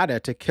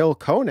Bombada to kill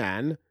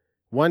Conan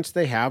once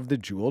they have the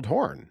jeweled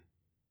horn.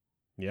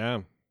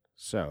 Yeah.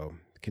 So,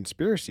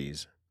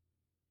 conspiracies.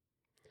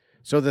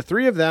 So the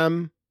three of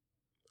them,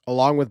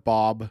 along with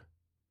Bob,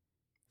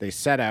 they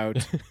set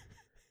out.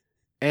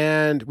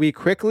 And we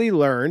quickly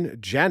learn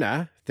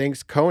Jenna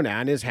thinks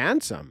Conan is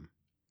handsome.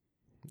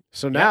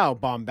 So now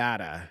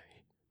Bombada,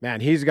 man,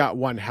 he's got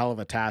one hell of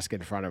a task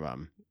in front of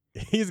him.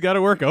 He's got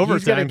to work overtime.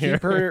 He's got to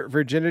keep her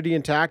virginity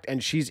intact,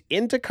 and she's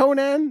into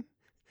Conan.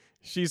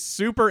 She's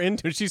super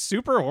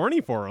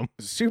horny for him.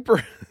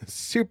 Super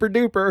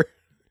duper.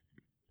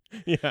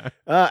 Yeah.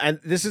 And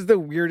this is the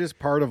weirdest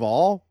part of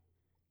all,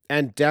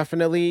 and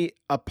definitely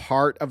a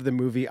part of the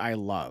movie I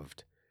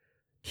loved.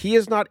 He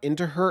is not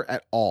into her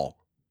at all.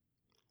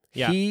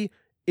 Yeah. He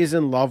is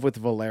in love with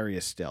Valeria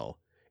still.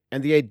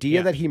 And the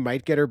idea that he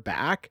might get her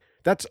back,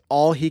 that's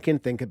all he can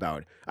think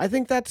about. I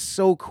think that's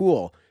so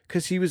cool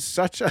because he was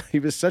such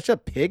a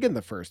pig in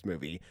the first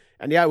movie.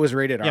 And it was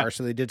rated R,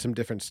 so they did some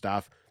different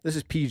stuff. This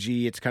is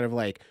PG. It's kind of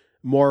like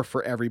more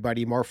for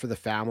everybody, more for the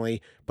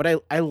family.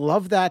 But I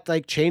love that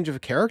like change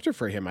of character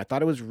for him. I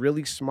thought it was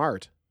really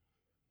smart.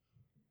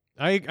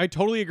 I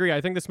totally agree. I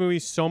think this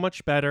movie's so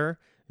much better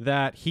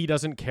that he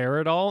doesn't care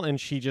at all, and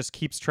she just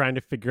keeps trying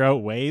to figure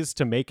out ways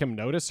to make him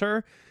notice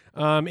her,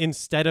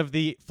 instead of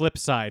the flip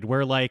side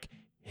where like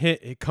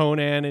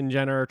Conan and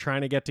Jenna are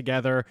trying to get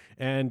together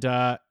and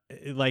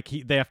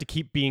they have to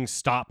keep being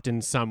stopped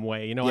in some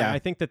way. You know, Yeah. I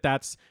think that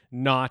that's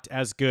not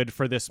as good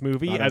for this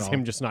movie Not at as all.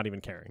 him just not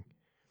even caring.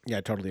 Yeah,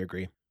 I totally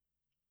agree.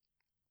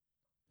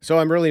 So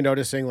I'm really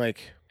noticing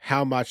like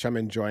how much I'm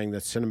enjoying the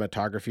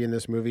cinematography in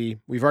this movie.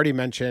 We've already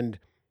mentioned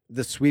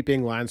the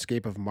sweeping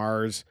landscape of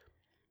Mars,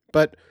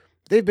 but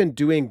they've been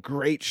doing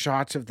great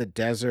shots of the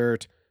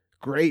desert,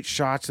 great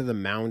shots of the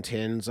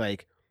mountains.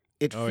 Like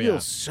it Oh, feels yeah.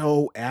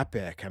 so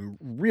epic. I'm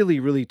really,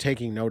 really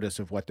taking notice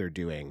of what they're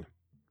doing.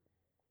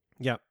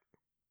 Yep.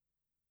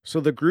 So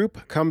the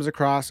group comes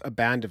across a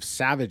band of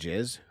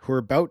savages who are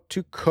about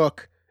to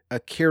cook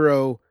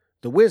Akiro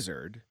the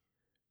wizard,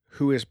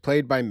 who is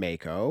played by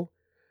Mako.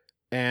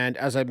 And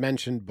as I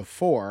mentioned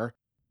before,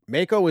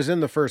 Mako was in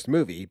the first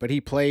movie, but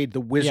he played the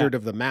Wizard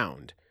of the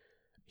Mound.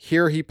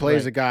 Here he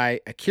plays Right. a guy,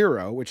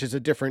 Akiro, which is a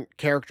different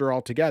character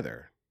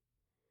altogether.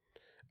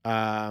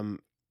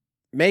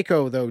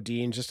 Mako, though,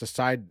 Dean, just a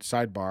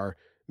sidebar,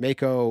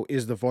 Mako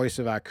is the voice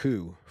of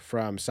Aku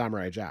from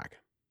Samurai Jack.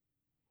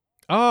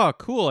 Oh,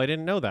 cool. I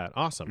didn't know that.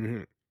 Awesome.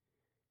 Mm-hmm.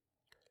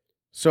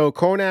 So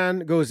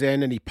Conan goes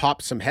in and he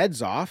pops some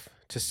heads off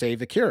to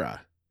save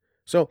Akira.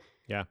 So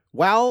Yeah.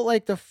 while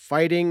like the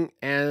fighting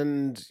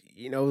and,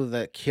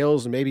 the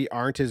kills maybe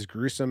aren't as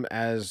gruesome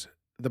as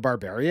the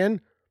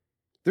Barbarian,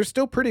 they're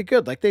still pretty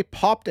good. Like they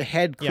popped a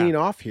head clean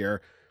off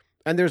here.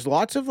 And there's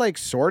lots of like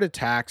sword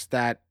attacks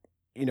that,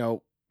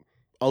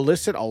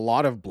 elicit a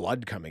lot of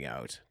blood coming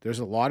out. There's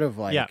a lot of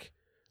a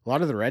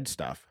lot of the red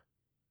stuff.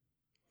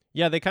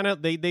 Yeah, they kind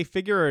of they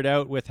figure it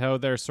out with how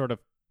they're sort of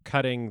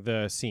cutting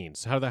the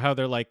scenes, how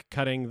they're like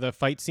cutting the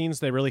fight scenes.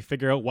 They really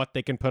figure out what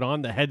they can put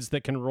on, the heads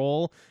that can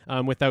roll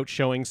without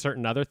showing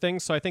certain other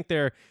things. So I think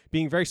they're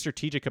being very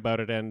strategic about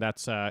it, and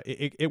that's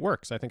it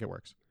works. I think it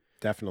works.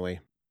 Definitely.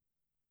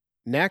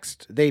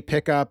 Next, they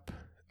pick up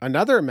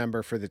another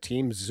member for the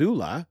team,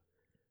 Zula,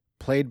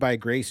 played by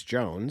Grace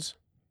Jones.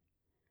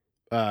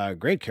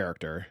 Great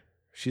character.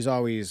 She's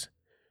always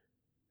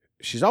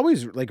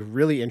like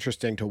really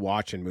interesting to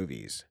watch in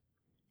movies.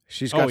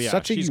 She's got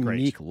such a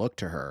unique look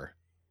to her.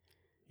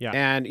 Yeah.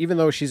 And even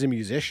though she's a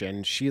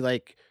musician, she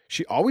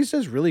always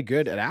does really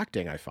good at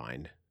acting, I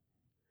find.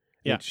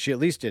 Yeah. And she at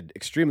least did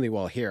extremely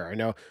well here. I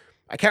know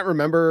I can't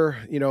remember,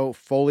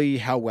 fully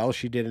how well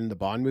she did in the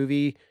Bond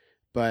movie,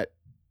 but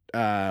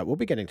we'll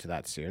be getting to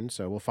that soon,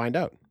 so we'll find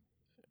out.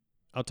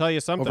 I'll tell you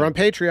something. Over on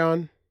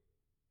Patreon.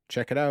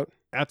 Check it out.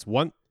 That's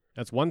one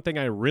thing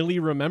I really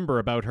remember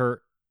about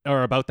her,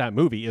 or about that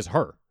movie, is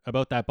her.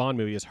 About that Bond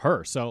movie is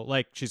her. So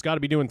like she's got to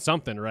be doing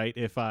something right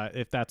if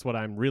that's what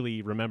I'm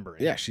really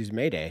remembering. Yeah, she's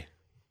Mayday.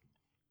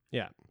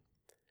 Yeah.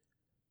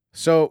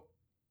 So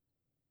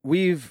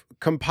we've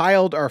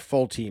compiled our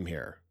full team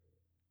here,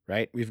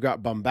 right? We've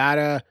got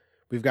Bombada,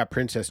 we've got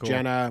Princess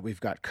Jenna, we've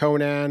got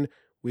Conan,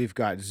 we've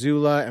got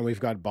Zula, and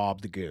we've got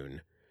Bob the Goon.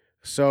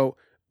 So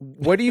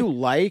what do you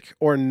like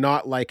or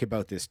not like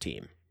about this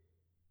team?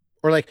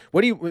 Or like,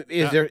 what do you,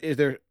 is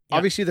there,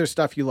 obviously there's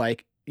stuff you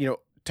like,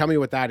 tell me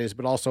what that is,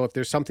 but also if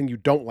there's something you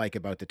don't like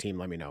about the team,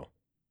 let me know.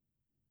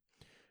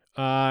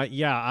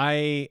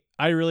 I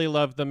really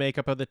love the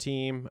makeup of the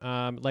team.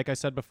 Like I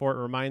said before,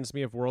 it reminds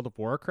me of World of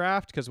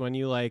Warcraft, because when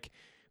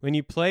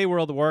you play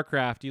World of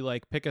Warcraft, you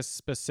like pick a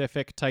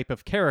specific type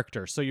of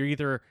character. So you're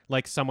either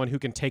like someone who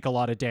can take a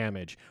lot of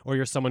damage, or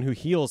you're someone who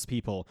heals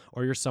people,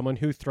 or you're someone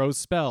who throws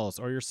spells,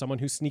 or you're someone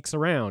who sneaks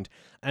around.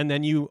 And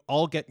then you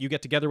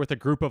get together with a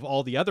group of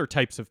all the other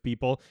types of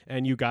people,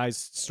 and you guys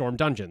storm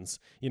dungeons,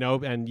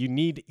 and you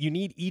need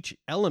each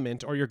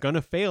element or you're going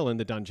to fail in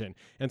the dungeon.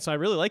 And so I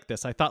really like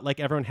this. I thought like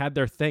everyone had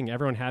their thing.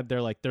 Everyone had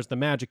their, like, there's the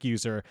magic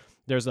user.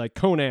 There's like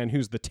Conan,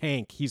 who's the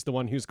tank. He's the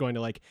one who's going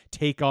to like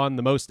take on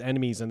the most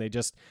enemies, and they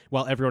just,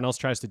 while everyone else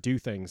tries to do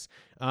things.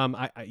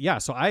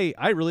 So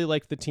I really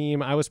liked the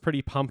team. I was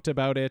pretty pumped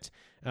about it.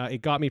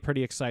 It got me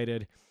pretty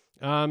excited.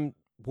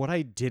 What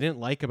I didn't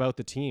like about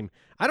the team,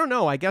 I don't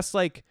know. I guess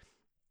like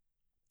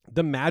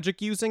the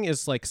magic using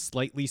is like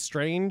slightly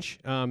strange.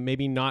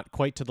 Maybe not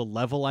quite to the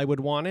level I would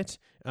want it.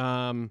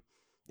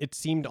 It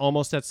seemed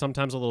almost at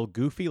sometimes a little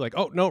goofy, like,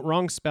 oh no,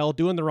 wrong spell,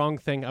 doing the wrong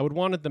thing. I would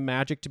wanted the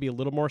magic to be a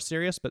little more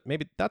serious, but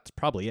maybe that's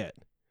probably it.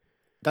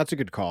 That's a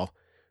good call.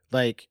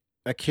 Like,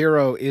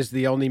 Akiro is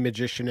the only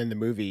magician in the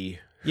movie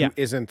who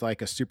isn't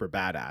like a super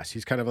badass.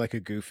 He's kind of like a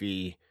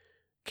goofy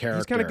character.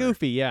 He's kind of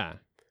goofy, yeah.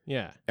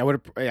 Yeah. I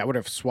would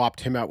have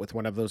swapped him out with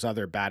one of those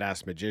other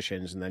badass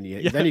magicians, and then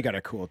you got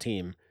a cool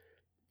team,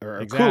 or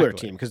a cooler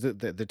team, because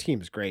the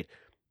team's great.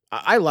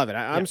 I love it.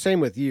 I'm same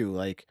with you.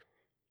 Like,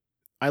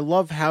 I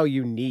love how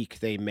unique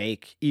they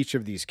make each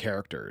of these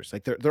characters.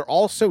 Like they're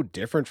all so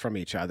different from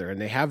each other, and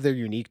they have their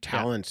unique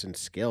talents and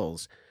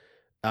skills,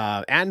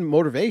 and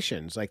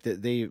motivations. Like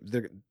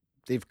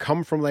they've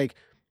come from, like,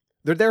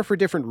 they're there for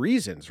different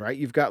reasons, right?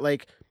 You've got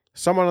like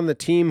someone on the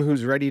team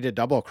who's ready to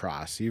double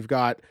cross. You've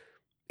got,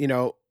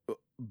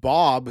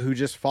 Bob, who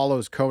just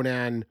follows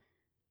Conan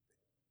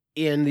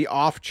in the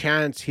off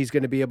chance he's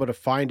going to be able to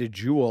find a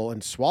jewel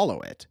and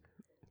swallow it,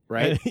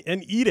 right?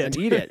 And eat it. And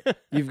eat it.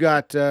 You've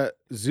got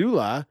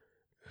Zula,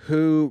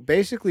 who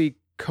basically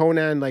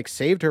Conan like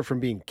saved her from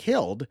being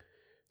killed.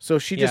 So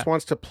she just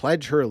wants to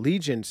pledge her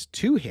allegiance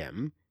to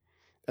him.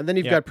 And then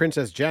you've got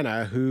Princess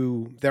Jenna,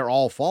 who they're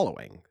all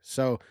following.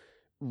 So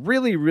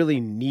really, really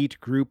neat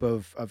group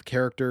of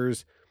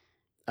characters.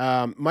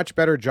 Much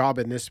better job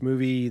in this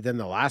movie than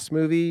the last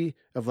movie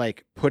of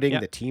like putting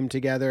the team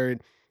together.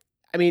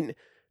 I mean,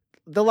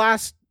 the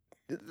last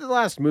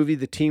movie,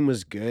 the team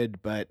was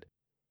good, but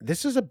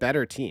this is a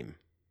better team.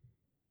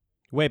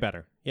 Way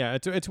better. Yeah,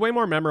 it's way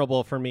more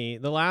memorable for me.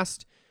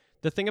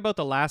 The thing about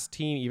the last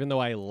team, even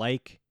though I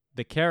like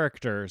the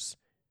characters,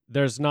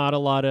 there's not a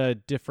lot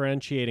of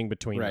differentiating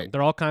between them.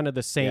 They're all kind of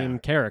the same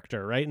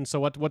character, right? And so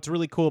what's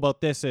really cool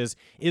about this is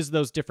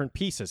those different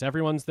pieces.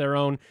 Everyone's their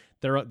own.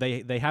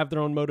 They have their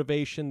own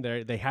motivation.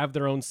 They have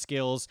their own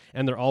skills,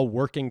 and they're all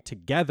working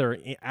together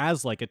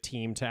as like a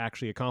team to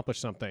actually accomplish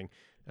something.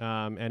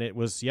 And it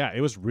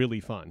was really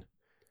fun.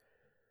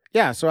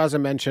 Yeah. So as I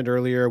mentioned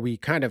earlier, we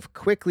kind of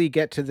quickly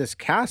get to this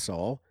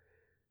castle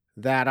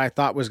that I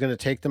thought was going to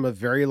take them a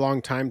very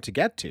long time to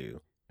get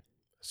to.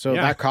 So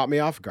that caught me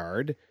off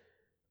guard.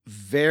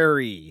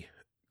 Very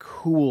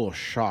cool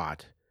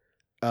shot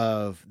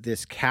of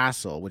this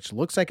castle, which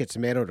looks like it's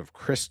made out of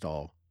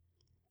crystal.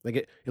 Like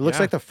it looks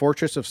like the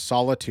Fortress of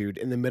Solitude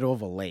in the middle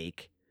of a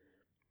lake.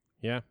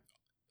 Yeah.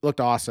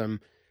 Looked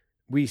awesome.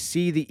 We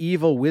see the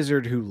evil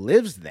wizard who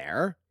lives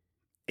there,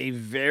 a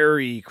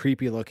very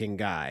creepy looking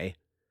guy.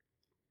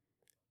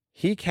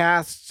 He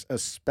casts a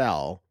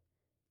spell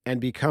and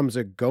becomes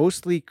a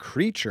ghostly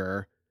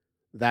creature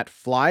that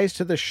flies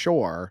to the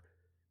shore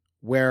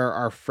where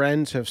our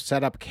friends have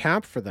set up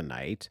camp for the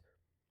night,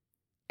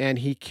 and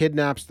he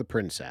kidnaps the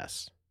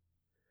princess.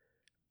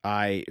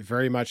 I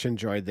very much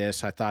enjoyed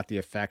this. I thought the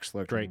effects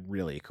looked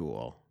really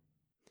cool.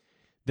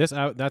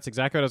 That's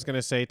exactly what I was going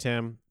to say,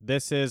 Tim.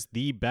 This is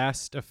the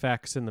best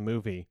effects in the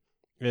movie.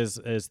 Is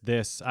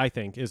this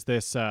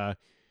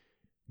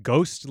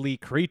ghostly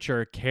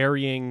creature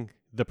carrying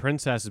the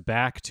princess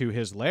back to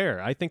his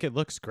lair. I think it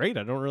looks great.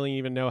 I don't really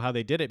even know how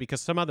they did it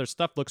because some other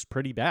stuff looks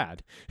pretty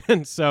bad.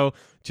 And so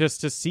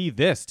just to see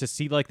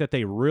like that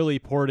they really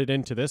poured it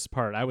into this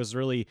part, I was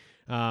really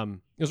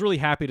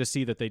happy to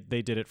see that they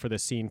did it for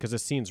this scene because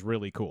this scene's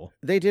really cool.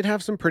 They did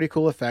have some pretty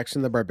cool effects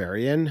in the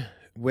Barbarian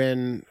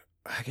when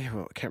I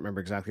can't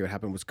remember exactly what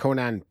happened. Was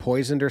Conan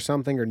poisoned or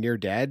something or near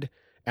dead?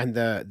 And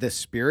the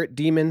spirit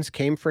demons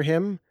came for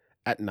him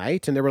at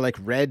night and there were like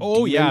red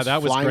demons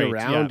that was flying great.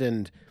 around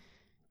and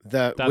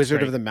the Wizard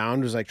great. of the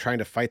Mound was like trying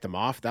to fight them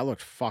off. That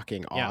looked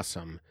fucking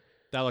awesome.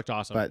 That looked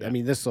awesome. But I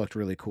mean, this looked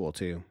really cool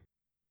too.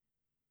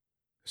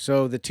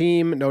 So the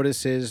team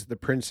notices the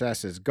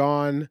princess is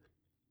gone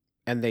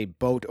and they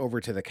boat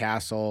over to the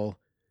castle.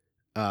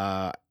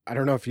 I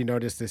don't know if you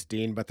noticed this,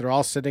 Dean, but they're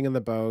all sitting in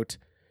the boat.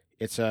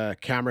 It's a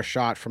camera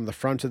shot from the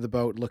front of the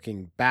boat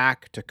looking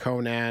back to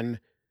Conan,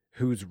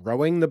 who's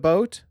rowing the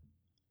boat.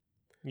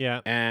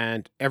 Yeah.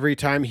 And every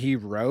time he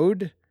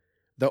rowed,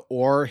 the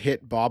oar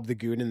hit Bob the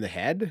Goon in the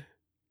head.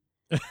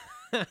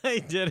 I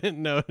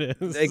didn't notice.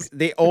 Like,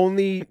 they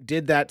only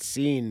did that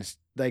scene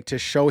like to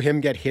show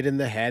him get hit in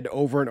the head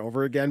over and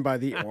over again by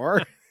the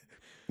oar.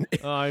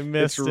 Oh, I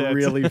missed it. It's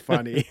really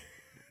funny.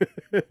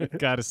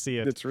 Got to see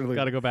it. It's really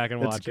got to go back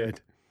and watch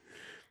it.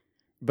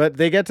 But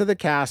they get to the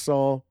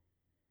castle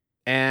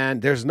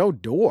and there's no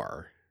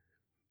door.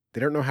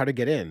 They don't know how to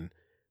get in.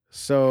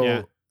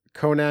 So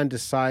Conan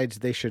decides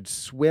they should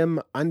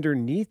swim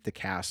underneath the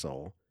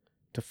castle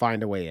to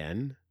find a way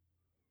in.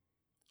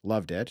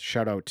 Loved it.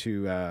 Shout out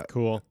to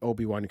cool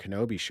Obi-Wan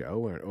Kenobi show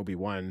where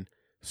Obi-Wan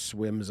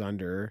swims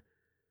under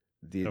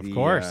the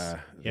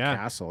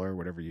castle or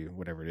whatever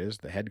it is,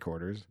 the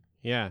headquarters.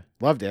 Yeah.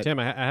 Loved it. Tim,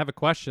 I have a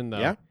question though.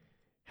 Yeah.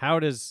 How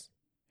does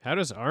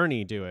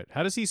Arnie do it?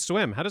 How does he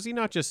swim? How does he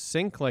not just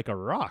sink like a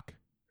rock?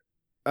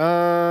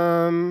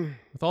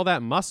 With all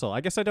that muscle.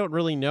 I guess I don't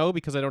really know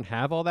because I don't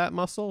have all that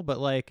muscle, but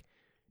like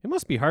it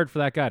must be hard for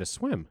that guy to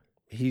swim.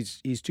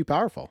 He's too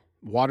powerful.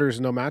 Water's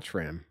no match for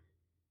him.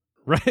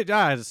 Right.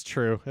 That's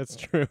true. That's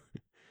true.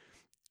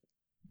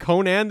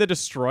 Conan the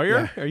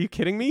Destroyer? Yeah. Are you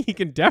kidding me? He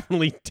can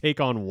definitely take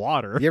on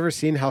water. You ever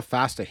seen how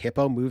fast a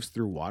hippo moves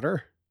through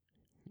water?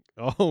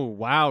 Oh,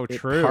 wow.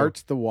 True. It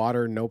parts the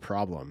water, no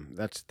problem.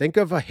 Think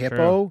of a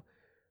hippo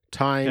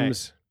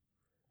times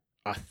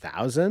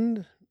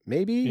 1,000,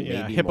 maybe?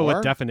 Yeah, maybe hippo more.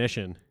 with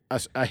definition.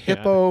 A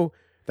hippo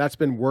that's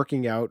been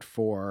working out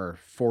for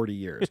 40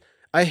 years.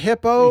 A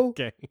hippo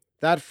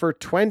that for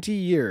 20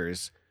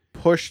 years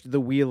pushed the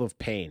wheel of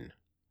pain.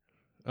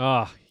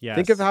 Oh, yes.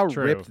 Think of how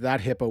ripped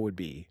that hippo would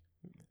be.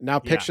 Now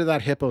picture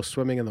that hippo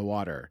swimming in the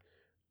water.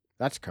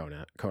 That's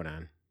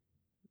Conan.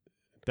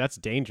 That's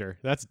danger.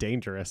 That's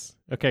dangerous.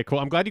 Okay, cool.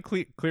 I'm glad you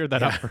cleared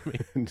that up for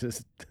me.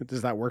 Does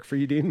that work for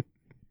you, Dean?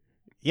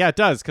 Yeah, it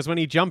does. Because when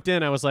he jumped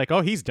in, I was like,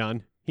 oh, he's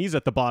done. He's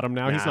at the bottom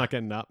now. He's not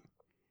getting up.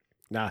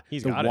 Nah,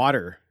 the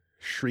water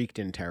shrieked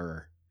in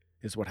terror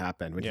is what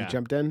happened. When he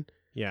jumped in,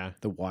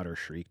 the water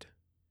shrieked.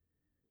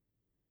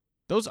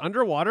 those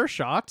underwater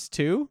shots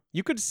too,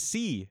 you could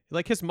see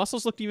like his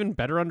muscles looked even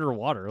better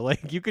underwater.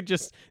 Like you could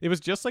just, it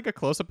was just like a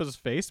close up of his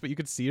face, but you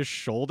could see his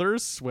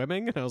shoulders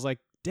swimming. And I was like,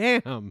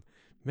 damn,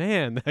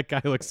 man, that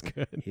guy looks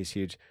good. He's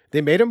huge. They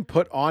made him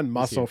put on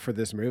muscle for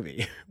this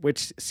movie,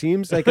 which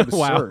seems like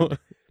absurd Wow.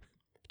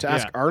 to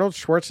ask Arnold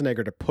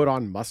Schwarzenegger to put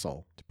on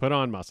muscle. To put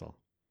on muscle.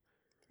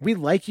 We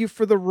like you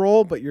for the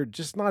role, but you're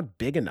just not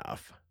big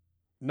enough.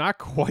 Not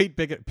quite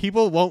big.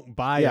 People won't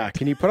buy it. Yeah.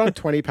 Can you put on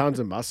 20 pounds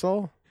of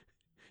muscle?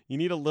 You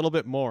need a little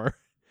bit more.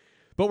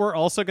 But we're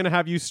also going to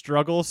have you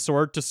struggle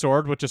sword to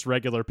sword with just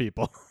regular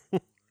people.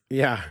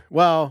 Yeah.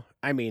 Well,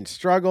 I mean,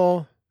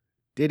 struggle.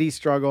 Did he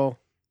struggle?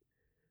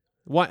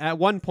 At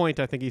one point,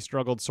 I think he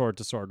struggled sword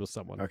to sword with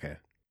someone. Okay.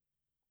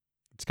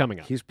 It's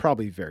coming up. He's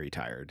probably very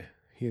tired.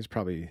 He's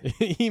probably...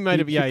 He might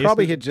have, He yeah.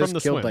 probably had just from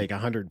the killed swim. like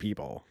 100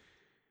 people.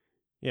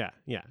 Yeah,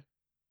 yeah.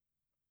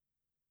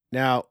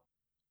 Now,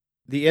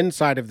 the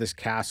inside of this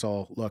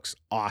castle looks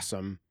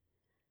awesome.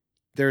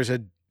 There's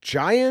a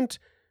giant,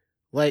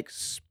 like,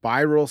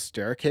 spiral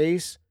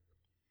staircase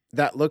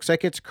that looks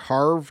like it's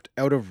carved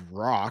out of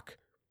rock.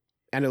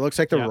 And it looks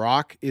like the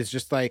rock is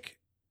just like,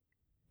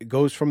 it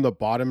goes from the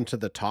bottom to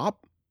the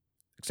top.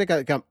 It's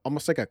like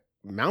almost like a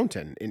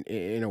mountain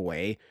in a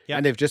way. Yeah.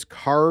 And they've just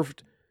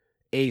carved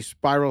a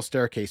spiral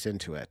staircase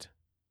into it.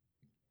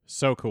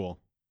 So cool.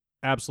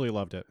 Absolutely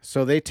loved it.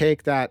 So they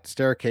take that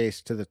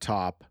staircase to the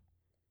top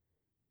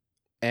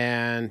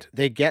and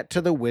they get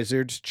to the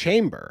wizard's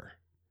chamber.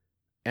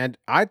 And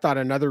I thought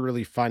another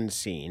really fun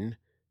scene.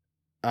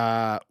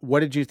 What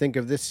did you think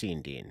of this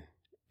scene, Dean?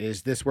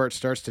 Is this where it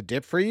starts to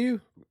dip for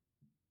you?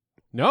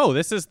 No,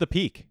 this is the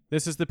peak.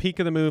 This is the peak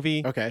of the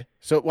movie. Okay.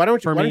 So why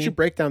don't you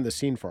break down the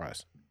scene for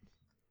us?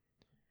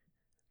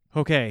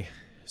 Okay.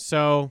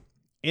 So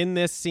in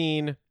this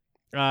scene,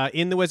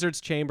 in the wizard's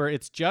chamber,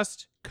 it's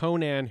just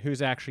Conan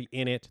who's actually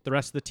in it. The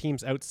rest of the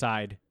team's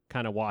outside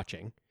kind of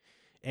watching.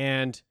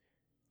 And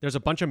there's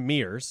a bunch of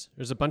mirrors.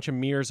 There's a bunch of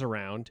mirrors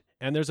around.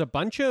 And there's a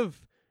bunch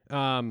of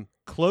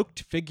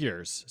cloaked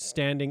figures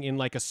standing in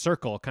like a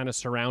circle kind of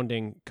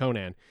surrounding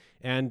Conan.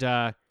 And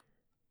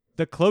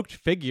the cloaked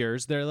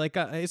figures, they're like,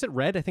 is it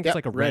red? I think it's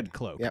like a red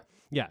cloak. Yep.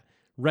 Yeah,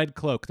 red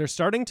cloak. They're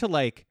starting to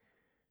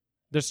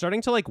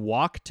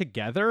walk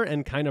together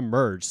and kind of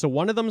merge. So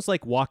one of them's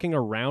like walking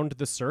around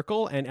the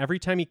circle, and every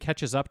time he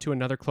catches up to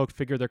another cloaked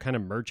figure, they're kind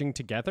of merging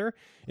together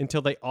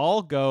until they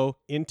all go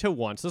into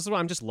one. So this is why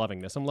I'm just loving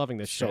this. I'm loving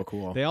this So shit.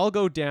 cool. They all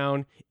go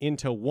down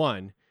into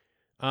one,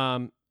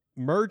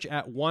 merge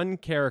at one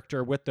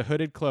character with the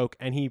hooded cloak,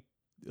 and he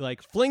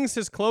like flings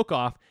his cloak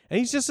off, and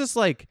he's just this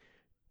like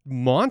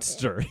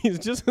monster. He's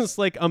just this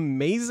like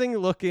amazing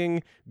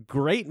looking,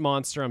 great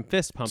monster. I'm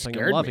fist pumping.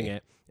 I'm loving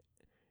it.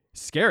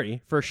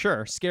 Scary, for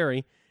sure.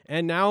 Scary.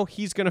 And now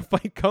he's going to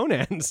fight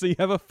Conan. So you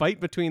have a fight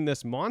between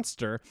this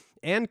monster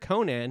and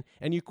Conan,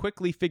 and you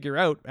quickly figure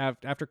out,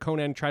 after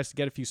Conan tries to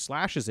get a few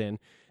slashes in,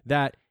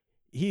 that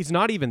he's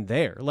not even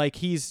there. Like,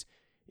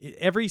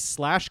 every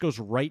slash goes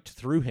right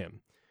through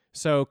him.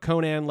 So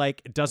Conan,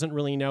 like, doesn't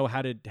really know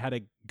how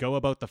to go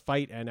about the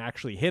fight and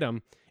actually hit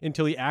him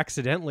until he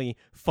accidentally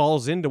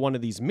falls into one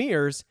of these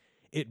mirrors.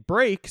 It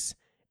breaks,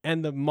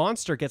 and the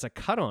monster gets a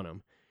cut on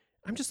him.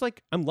 I'm just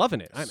like, I'm loving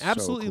it. I'm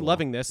absolutely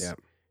loving this. Yep.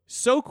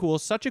 So cool.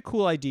 Such a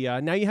cool idea.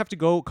 Now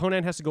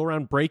Conan has to go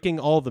around breaking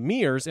all the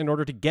mirrors in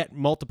order to get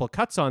multiple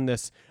cuts on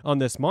this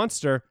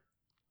monster.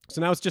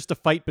 So now it's just a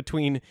fight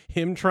between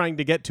him trying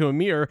to get to a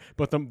mirror,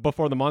 but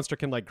before the monster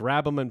can like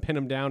grab him and pin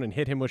him down and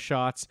hit him with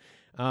shots.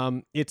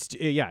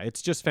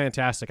 It's just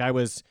fantastic.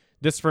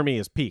 This for me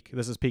is peak.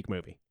 This is peak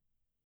movie.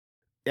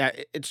 Yeah,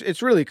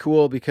 it's really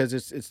cool because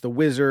it's the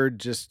wizard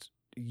just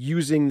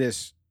using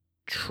this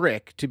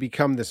trick to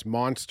become this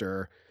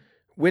monster,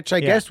 which I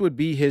guess would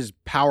be his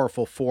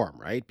powerful form,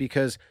 right?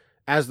 Because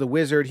as the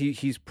wizard,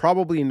 he's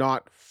probably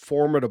not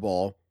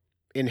formidable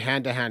in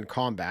hand-to-hand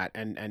combat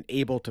and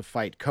able to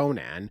fight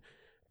Conan,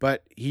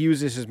 but he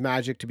uses his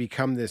magic to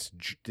become this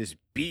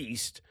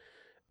beast.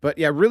 But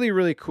yeah, really,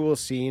 really cool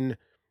scene.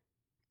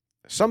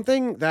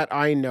 Something that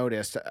I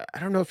noticed, I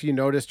don't know if you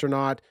noticed or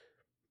not,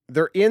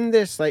 they're in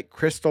this like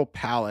crystal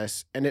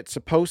palace and it's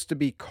supposed to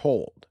be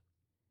cold.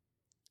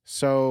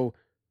 So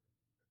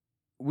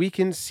we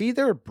can see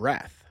their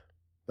breath.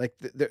 Like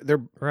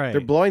they're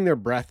blowing their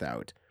breath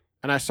out.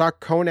 And I saw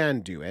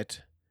Conan do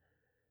it.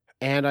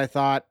 And I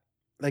thought,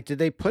 like, did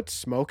they put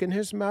smoke in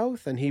his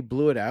mouth and he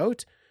blew it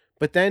out?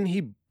 But then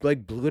he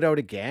like blew it out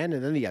again.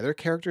 And then the other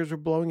characters were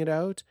blowing it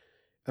out.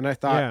 And I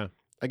thought,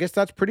 I guess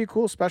that's pretty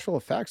cool special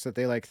effects that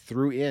they like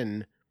threw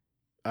in.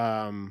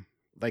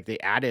 Like they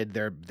added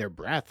their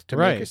breath to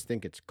make us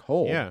think it's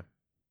cold. Yeah.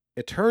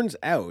 It turns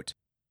out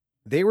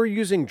they were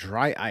using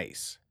dry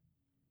ice.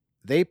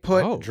 They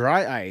put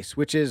dry ice,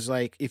 which is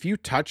like, if you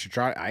touch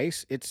dry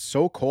ice, it's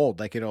so cold,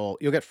 like you'll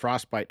get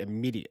frostbite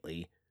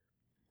immediately.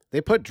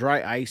 They put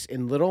dry ice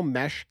in little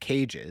mesh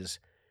cages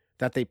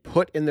that they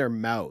put in their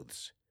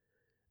mouths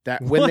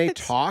that when they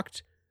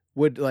talked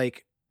would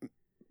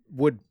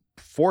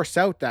force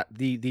out that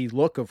the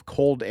look of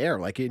cold air.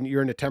 Like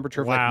you're in a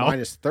temperature of like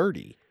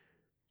 -30.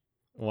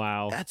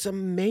 Wow. That's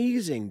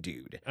amazing,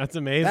 dude. That's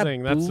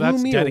amazing. That That's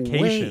blew me dedication.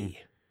 away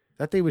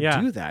that they would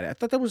do that. I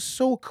thought that was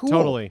so cool.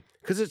 Totally.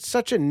 Because it's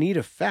such a neat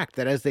effect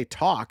that as they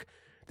talk,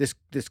 this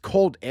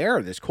cold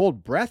air, this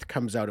cold breath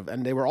comes out of,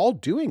 and they were all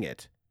doing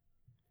it.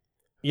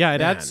 Yeah,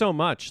 it adds so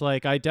much.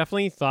 Like, I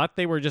definitely thought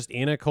they were just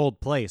in a cold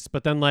place,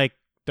 but then, like,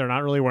 they're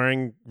not really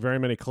wearing very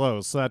many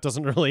clothes, so that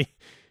doesn't really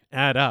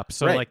add up.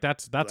 So, like,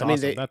 that's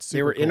awesome. That's super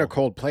they were cool. in a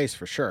cold place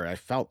for sure. I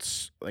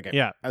felt like,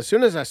 yeah. As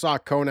soon as I saw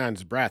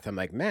Conan's breath, I'm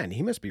like, man,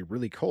 he must be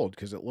really cold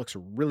because it looks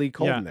really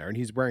cold in there, and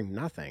he's wearing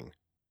nothing.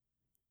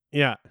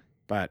 Yeah.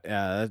 But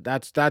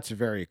that's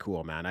very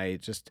cool, man. I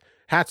just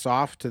hats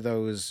off to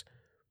those,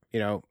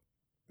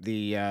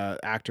 the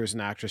actors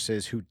and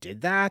actresses who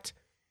did that.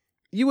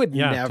 You would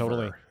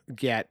never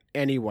get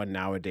anyone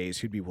nowadays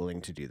who'd be willing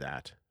to do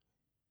that.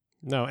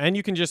 No, and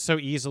you can just so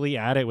easily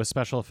add it with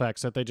special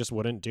effects that they just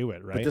wouldn't do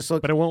it, right?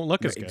 But it won't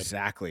look as good.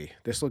 Exactly.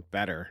 This looked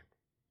better.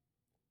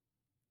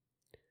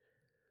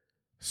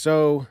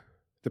 So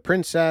the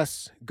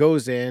princess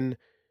goes in.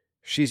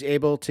 She's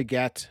able to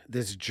get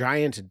this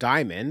giant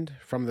diamond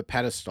from the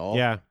pedestal.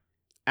 Yeah.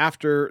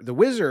 After the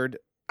wizard,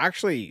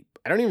 actually,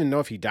 I don't even know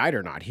if he died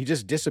or not. He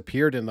just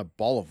disappeared in the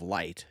ball of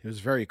light. It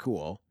was very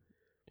cool.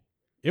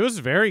 It was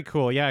very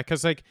cool, yeah,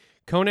 because like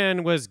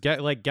Conan was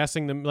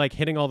guessing them, like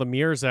hitting all the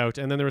mirrors out,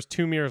 and then there was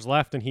 2 mirrors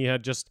left, and he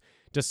had just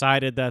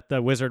decided that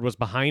the wizard was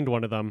behind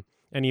one of them,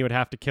 and he would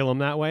have to kill him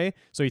that way.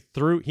 So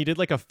he did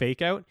like a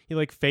fake out. He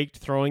like faked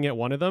throwing at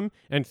one of them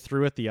and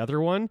threw at the other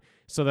one,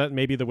 so that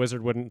maybe the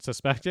wizard wouldn't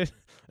suspect it.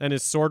 And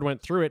his sword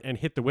went through it and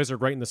hit the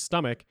wizard right in the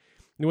stomach.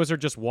 The wizard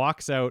just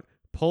walks out,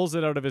 pulls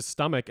it out of his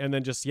stomach, and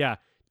then just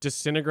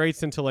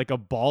disintegrates into like a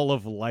ball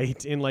of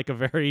light in like a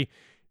very,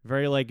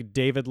 very like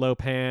David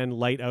Lopan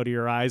light out of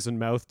your eyes and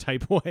mouth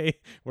type way,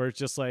 where it's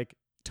just like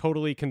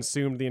totally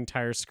consumed the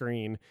entire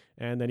screen,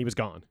 and then he was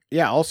gone.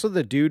 Yeah, also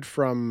the dude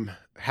from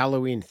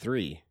Halloween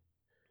 3. I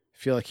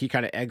feel like he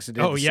kind of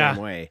exited the same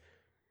way.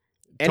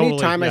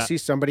 Anytime I see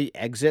somebody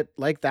exit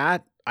like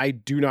that, I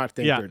do not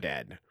think they're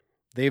dead.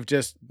 They've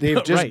just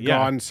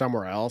gone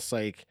somewhere else.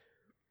 Like,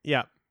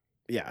 yeah,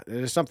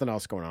 there's something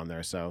else going on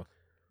there. So,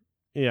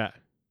 yeah.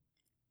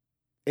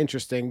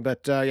 Interesting,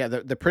 but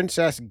the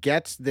princess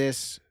gets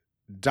this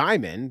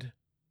diamond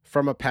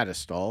from a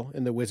pedestal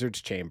in the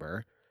wizard's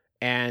chamber,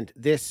 and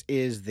this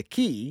is the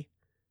key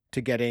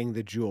to getting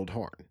the jeweled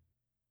horn.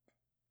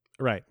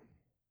 Right.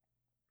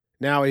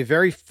 Now, a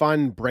very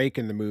fun break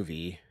in the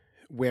movie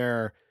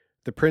where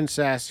the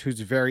princess, who's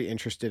very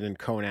interested in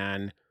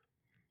Conan,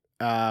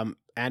 and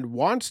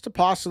wants to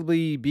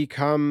possibly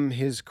become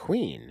his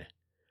queen,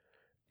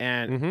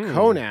 and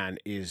Conan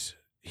he's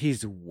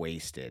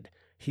wasted.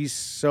 He's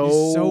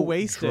so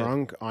wasted,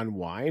 drunk on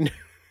wine.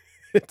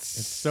 it's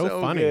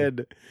so funny.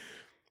 Good.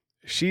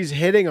 She's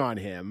hitting on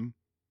him,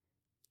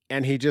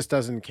 and he just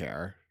doesn't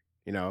care.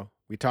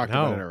 We talked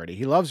about it already.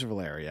 He loves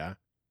Valeria.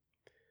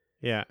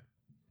 Yeah.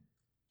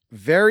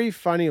 Very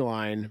funny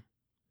line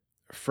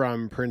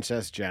from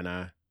Princess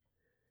Jenna.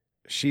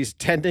 She's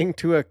tending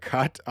to a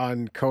cut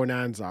on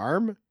Conan's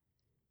arm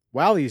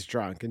while he's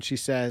drunk, and she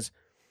says,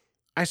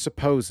 "I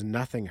suppose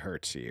nothing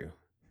hurts you."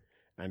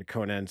 And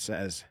Conan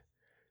says,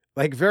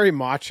 like very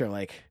macho,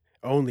 like,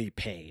 "Only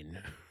pain."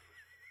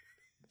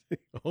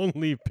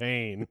 Only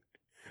pain.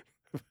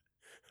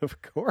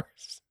 Of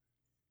course.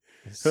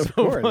 So of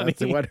course. Funny.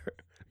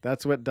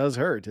 That's what does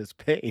hurt, is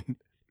pain.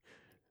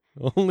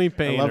 Only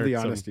pain. I love the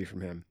honesty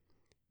from him.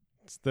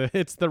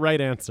 It's the right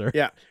answer.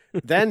 Yeah.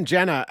 Then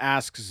Jenna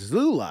asks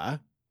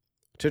Zula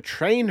to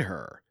train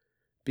her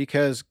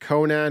because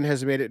Conan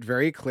has made it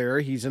very clear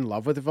he's in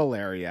love with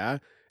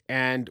Valeria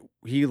and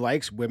he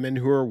likes women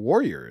who are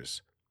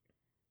warriors.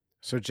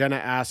 So Jenna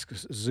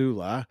asks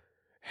Zula,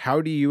 "How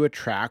do you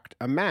attract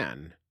a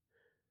man?"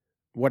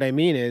 What I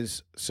mean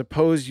is,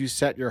 suppose you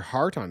set your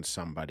heart on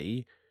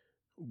somebody,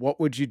 what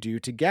would you do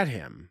to get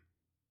him?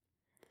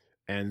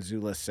 And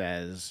Zula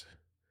says,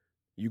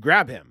 "You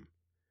grab him.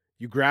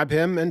 You grab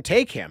him and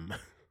take him."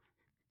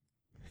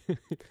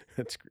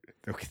 That's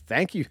okay.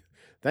 Thank you.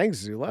 Thanks,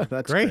 Zula.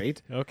 That's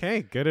great.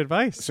 Okay, good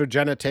advice. So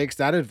Jenna takes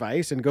that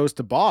advice and goes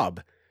to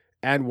Bob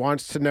and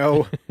wants to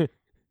know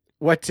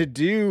what to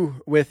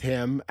do with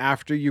him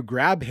after you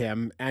grab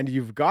him and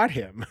you've got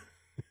him.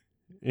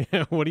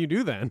 Yeah, what do you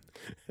do then?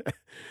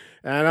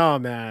 And oh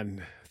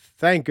man,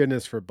 thank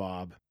goodness for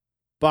Bob.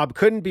 Bob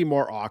couldn't be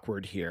more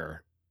awkward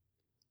here.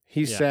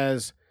 He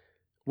says,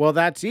 "Well,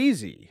 that's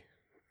easy.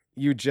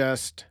 You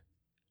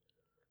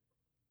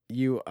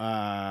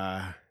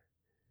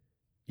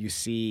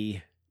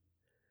see,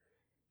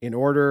 in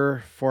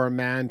order for a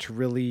man to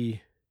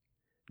really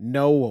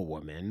know a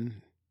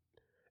woman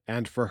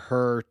and for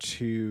her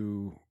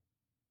to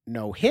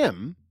know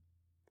him,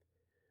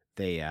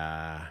 they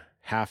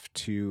have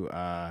to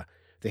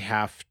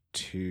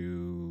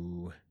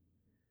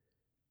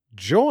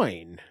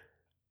join,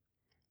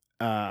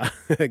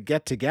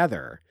 get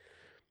together.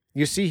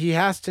 You see, he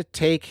has to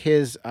take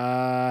his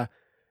and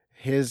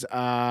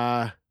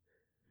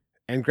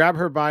grab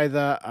her by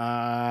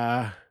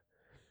the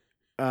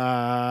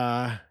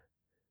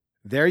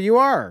there you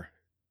are.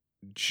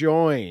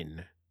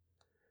 join.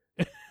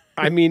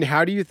 I mean,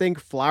 how do you think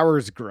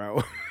flowers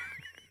grow?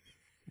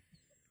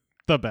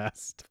 The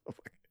best.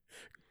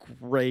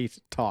 Great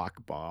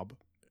talk, Bob.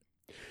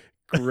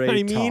 Great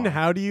I mean, talk.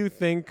 how do you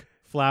think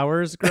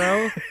flowers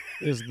grow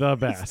is the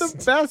best. It's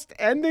the best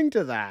ending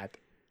to that.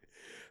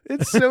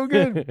 It's so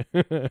good.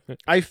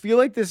 I feel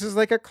like this is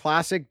like a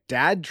classic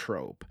dad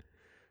trope.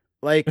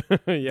 Like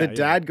the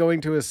dad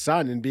going to his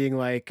son and being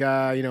like,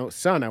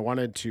 son, I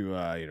wanted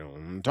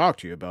to, talk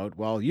to you about,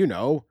 well, you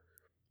know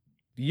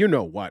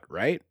what,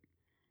 right?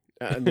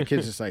 And the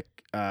kid's just like,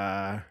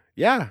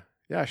 yeah,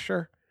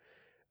 sure.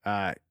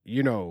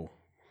 You know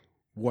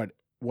what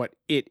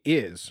it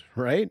is,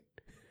 right?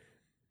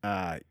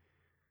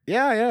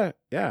 Yeah,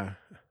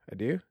 I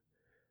do.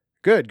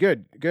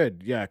 Good.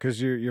 Yeah,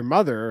 because your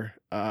mother,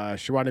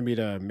 she wanted me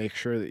to make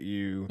sure that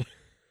you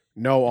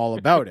know all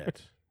about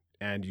it.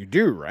 And you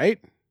do, right?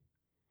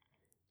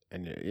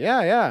 And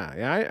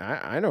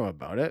yeah, I know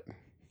about it.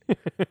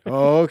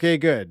 Okay,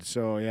 good.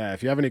 So yeah,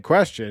 if you have any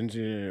questions,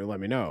 let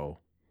me know.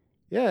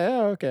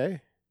 Yeah,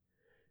 okay.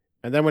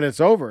 And then when it's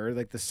over,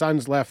 like the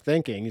son's left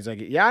thinking, he's like,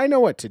 yeah, I know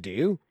what to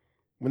do.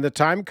 When the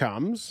time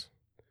comes,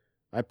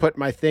 I put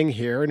my thing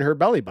here in her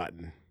belly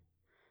button.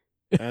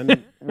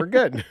 And we're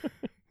good.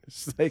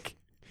 It's like,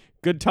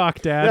 good talk,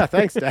 Dad. Yeah,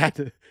 thanks,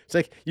 Dad. It's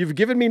like, you've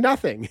given me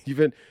nothing.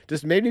 You've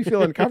just made me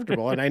feel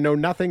uncomfortable, and I know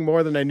nothing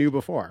more than I knew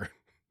before.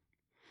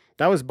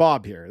 That was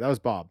Bob here. That was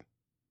Bob.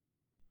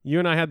 You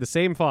and I had the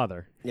same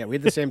father. Yeah, we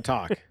had the same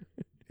talk.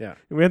 Yeah.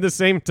 We had the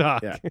same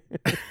talk. Yeah.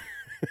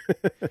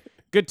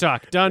 Good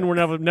talk. Done.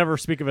 We'll never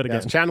speak of it Yeah,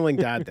 again. it's channeling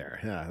Dad there.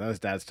 Yeah, that was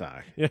Dad's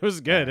talk. It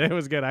was good. It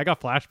was good. I got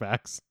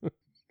flashbacks.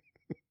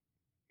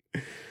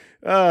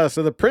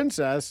 So the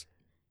princess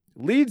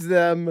leads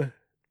them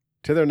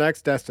to their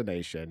next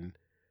destination,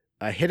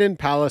 a hidden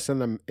palace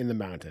in the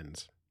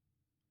mountains.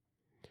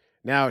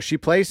 Now, she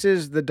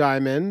places the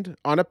diamond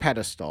on a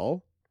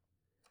pedestal.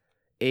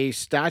 A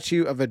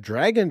statue of a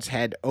dragon's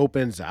head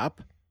opens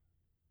up,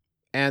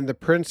 and the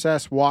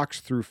princess walks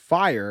through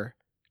fire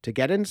to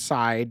get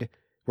inside,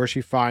 where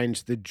she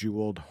finds the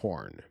jeweled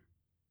horn.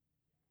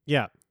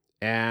 Yeah.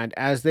 And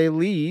as they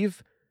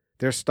leave,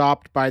 they're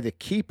stopped by the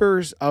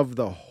keepers of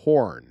the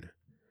horn.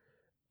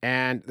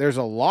 And there's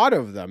a lot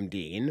of them,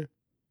 Dean,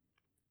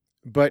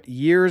 but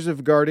years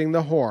of guarding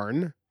the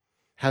horn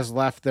has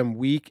left them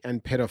weak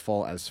and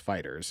pitiful as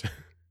fighters.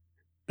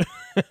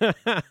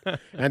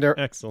 And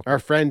our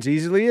friends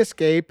easily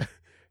escape,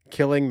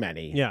 killing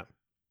many.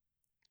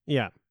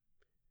 Yeah.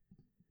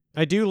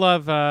 I do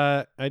love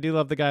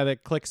the guy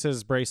that clicks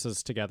his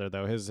braces together,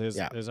 though. His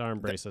arm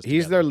braces.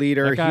 He's together. their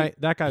leader.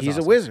 That guy's he's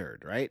awesome. a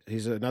wizard, right?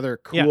 He's another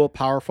cool,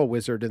 powerful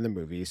wizard in the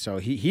movie. So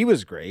he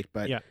was great,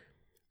 but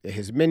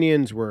his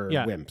minions were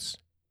wimps.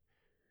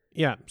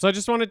 Yeah. So I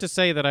just wanted to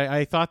say that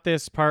I thought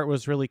this part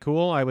was really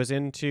cool. I was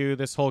into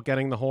this whole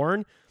getting the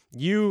horn.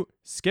 You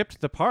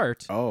skipped the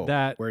part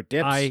that where it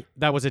dips.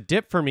 That was a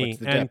dip for me,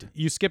 and dip?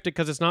 You skipped it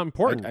because it's not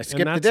important. I skipped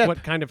and that's the dip.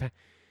 what kind of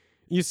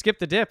you skipped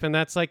the dip, and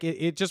that's like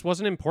it just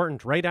wasn't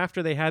important. Right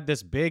after they had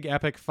this big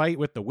epic fight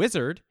with the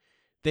wizard,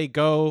 they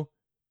go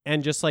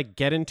and just like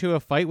get into a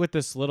fight with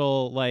this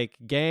little like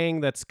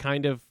gang that's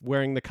kind of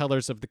wearing the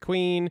colors of the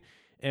queen.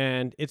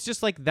 And it's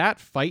just like that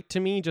fight to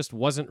me just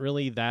wasn't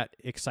really that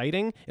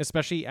exciting,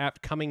 especially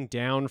at coming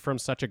down from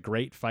such a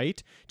great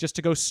fight. Just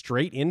to go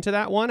straight into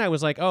that one, I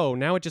was like, oh,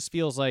 now it just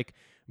feels like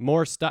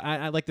more stuff.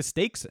 I like the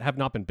stakes have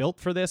not been built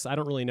for this. I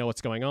don't really know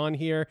what's going on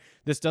here.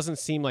 This doesn't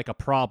seem like a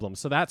problem.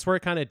 So that's where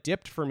it kind of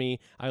dipped for me.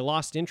 I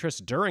lost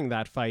interest during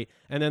that fight.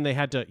 And then they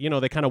had to,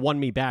 they kind of won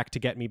me back to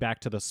get me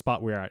back to the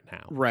spot we're at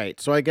now. Right.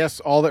 So I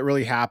guess all that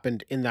really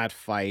happened in that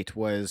fight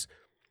was,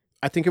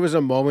 I think it was a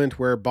moment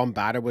where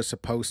Bombada was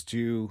supposed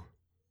to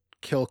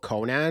kill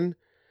Conan.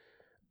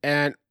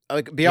 And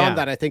like beyond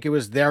that, I think it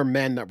was their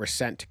men that were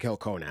sent to kill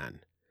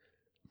Conan.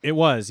 It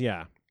was,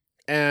 yeah.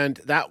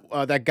 And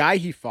that guy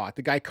he fought,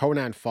 the guy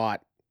Conan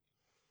fought,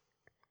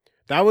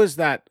 that was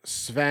that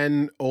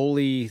Sven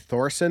Ole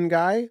Thorson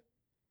guy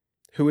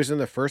who was in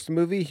the first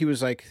movie. He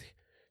was like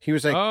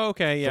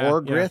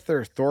Thorgrith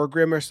or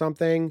Thorgrim or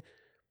something.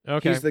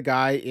 Okay. He's the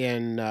guy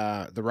in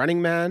The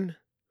Running Man.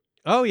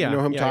 Oh, yeah. You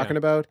know who I'm talking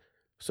about?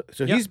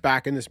 So he's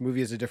back in this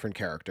movie as a different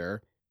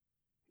character.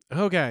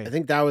 Okay. I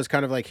think that was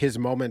kind of like his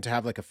moment to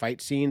have like a fight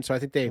scene. So I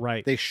think they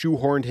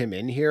shoehorned him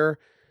in here.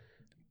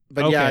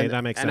 But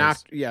that makes sense.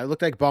 After, it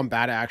looked like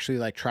Bombada actually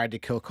like tried to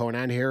kill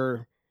Conan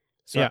here.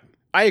 So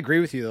I agree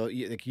with you though.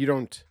 You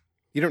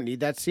don't need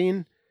that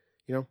scene.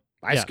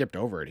 I skipped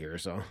over it here.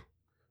 So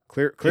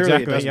clearly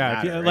it doesn't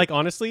matter. Right? Like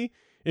honestly,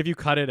 if you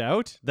cut it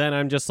out, then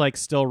I'm just like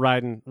still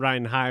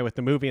riding high with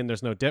the movie, and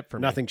there's no dip for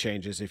me. Nothing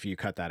changes if you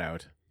cut that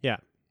out. Yeah.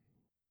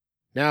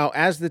 Now,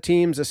 as the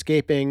team's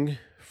escaping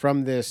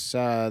from this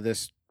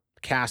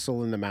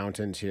castle in the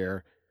mountains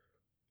here,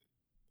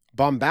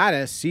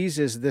 Bombada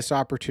seizes this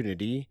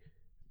opportunity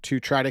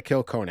to try to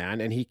kill Conan,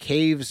 and he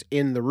caves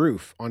in the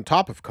roof on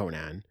top of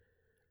Conan.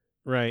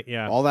 Right,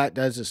 yeah. All that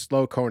does is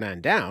slow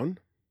Conan down.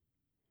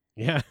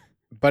 Yeah.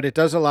 But it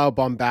does allow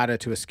Bombada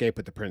to escape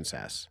with the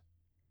princess.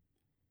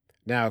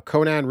 Now,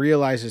 Conan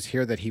realizes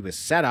here that he was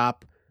set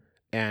up,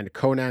 and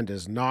Conan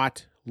does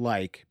not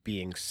like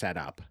being set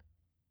up.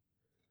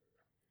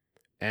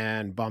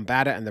 And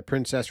Bombada and the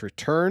princess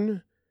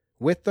return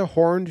with the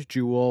horned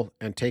jewel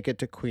and take it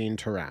to Queen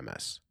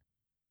Taramis.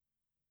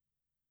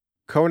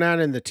 Conan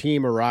and the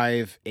team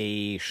arrive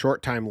a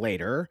short time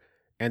later,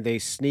 and they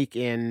sneak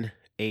in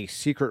a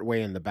secret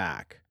way in the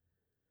back.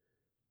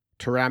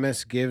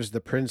 Taramis gives the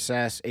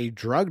princess a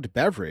drugged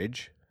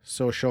beverage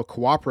so she'll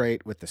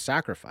cooperate with the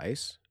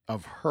sacrifice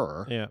of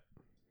her. Yeah.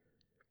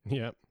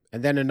 Yeah.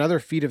 And then another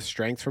feat of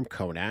strength from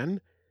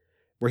Conan,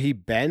 where he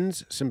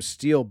bends some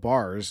steel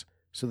bars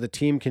so the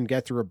team can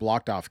get through a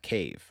blocked off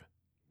cave.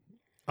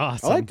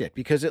 Awesome. I liked it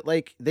because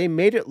they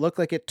made it look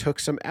like it took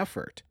some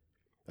effort.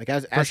 Like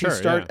as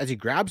he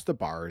grabs the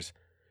bars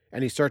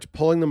and he starts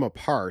pulling them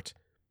apart,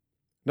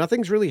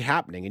 nothing's really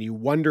happening, and you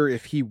wonder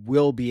if he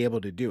will be able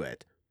to do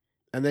it.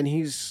 And then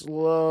he's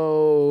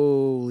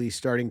slowly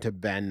starting to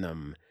bend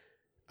them,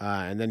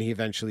 and then he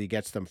eventually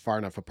gets them far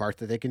enough apart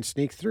that they can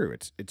sneak through.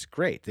 It's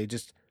great.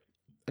 It's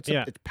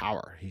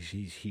power.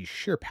 He's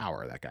sheer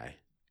power, that guy.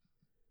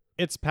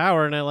 It's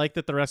power, and I like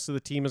that the rest of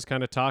the team is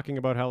kind of talking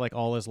about how like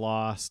all is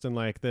lost and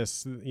like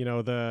this,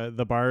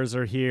 the bars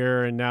are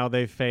here and now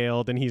they've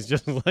failed, and he's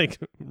just like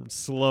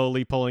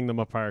slowly pulling them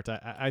apart.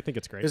 I think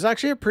it's great. It's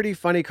actually a pretty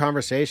funny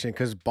conversation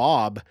because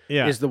Bob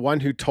is the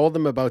one who told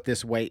them about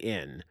this way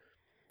in.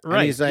 Right.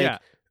 And he's like,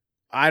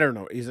 I don't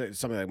know. He's like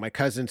something like my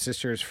cousin,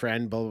 sister's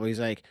friend, blah, blah, blah. He's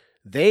like,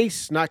 they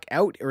snuck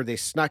out or they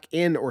snuck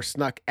in or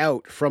snuck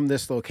out from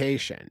this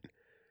location.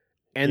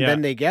 And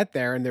then they get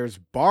there and there's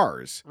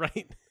bars.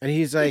 Right. And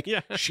he's like,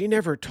 she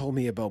never told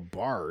me about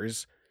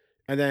bars.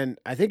 And then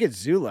I think it's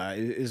Zula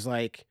is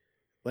like,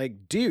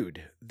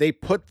 dude, they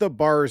put the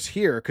bars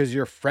here because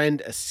your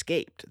friend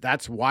escaped.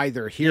 That's why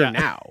they're here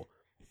now.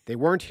 They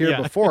weren't here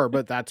before,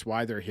 but that's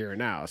why they're here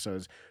now. So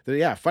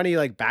it's funny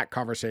like back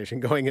conversation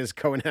going as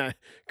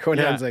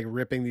Conan's like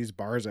ripping these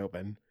bars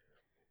open.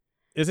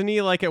 Isn't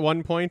he like at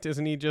one point,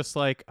 isn't he just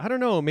like, I don't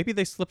know, maybe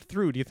they slipped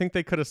through. Do you think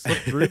they could have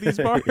slipped through these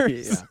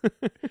bars?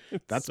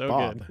 That's so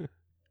Bob. Good.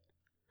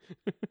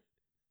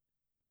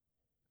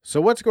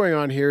 So what's going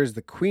on here is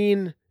the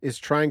queen is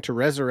trying to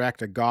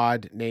resurrect a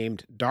god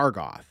named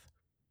Dargoth.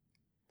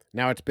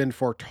 Now it's been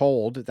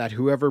foretold that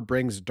whoever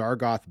brings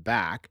Dargoth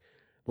back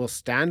will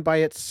stand by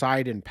its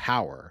side in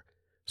power.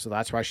 So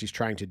that's why she's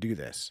trying to do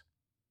this.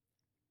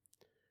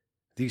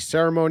 The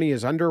ceremony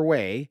is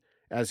underway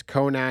as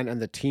Conan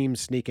and the team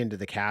sneak into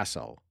the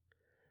castle.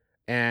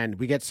 And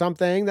we get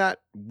something that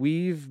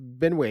we've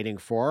been waiting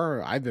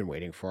for. I've been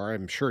waiting for.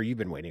 I'm sure you've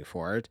been waiting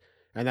for it.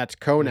 And that's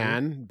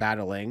Conan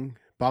battling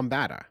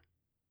Bombada.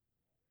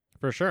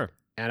 For sure.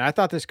 And I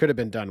thought this could have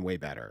been done way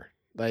better.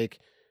 Like,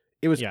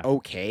 it was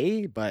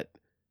okay, but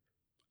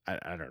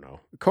I don't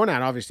know.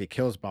 Conan obviously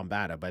kills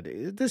Bombada, but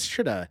this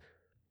could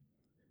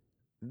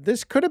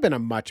have been a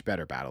much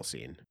better battle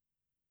scene.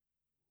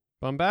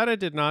 Bombada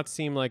did not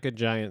seem like a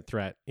giant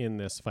threat in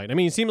this fight. I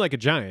mean, he seemed like a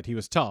giant. He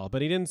was tall,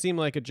 but he didn't seem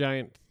like a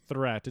giant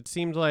threat. It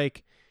seemed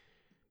like,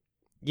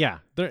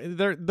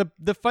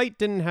 the fight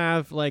didn't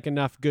have like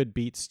enough good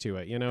beats to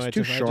it. It's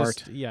too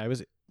short.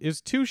 It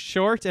was too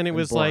short, and it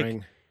was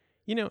boring.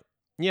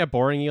 Like,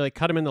 boring. You like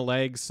cut him in the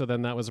legs, so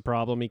then that was a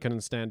problem. He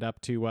couldn't stand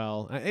up too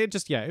well. It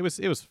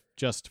was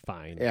just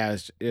fine. Yeah,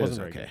 it was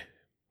okay. Good.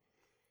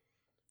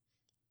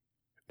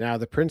 Now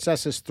the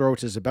princess's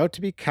throat is about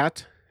to be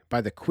cut by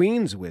the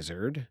queen's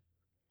wizard.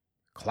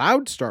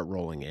 Clouds start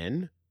rolling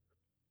in.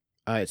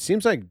 It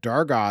seems like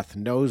Dargoth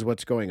knows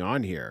what's going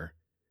on here.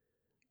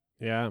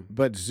 Yeah.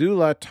 But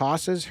Zula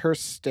tosses her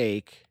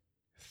stake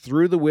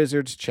through the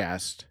wizard's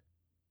chest,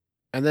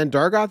 and then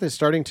Dargoth is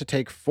starting to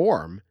take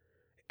form,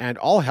 and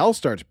all hell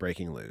starts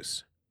breaking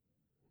loose.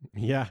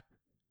 Yeah.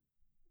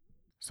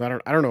 So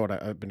I don't know what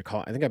I've been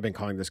calling. I think I've been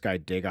calling this guy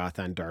Dagoth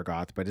and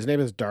Dargoth, but his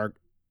name is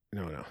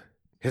No.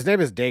 His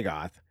name is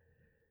Dagoth.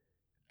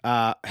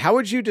 How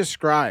would you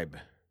describe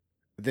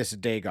this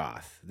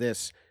Dagoth,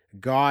 this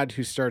god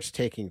who starts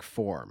taking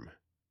form?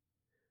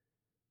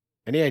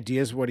 Any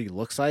ideas what he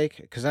looks like?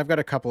 Because I've got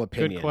a couple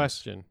opinions.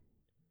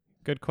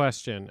 Good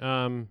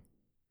question.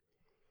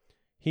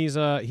 He's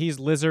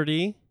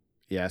lizardy.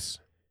 Yes.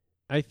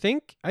 I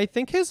think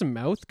his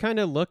mouth kind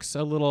of looks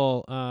a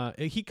little.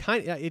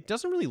 It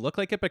doesn't really look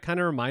like it, but kind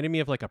of reminded me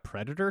of like a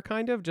predator,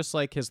 kind of just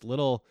like his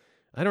little.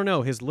 I don't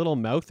know, his little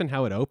mouth and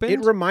how it opened.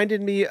 It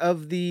reminded me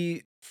of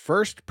the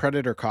first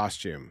Predator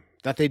costume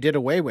that they did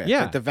away with.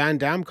 Yeah. Like the Van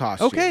Damme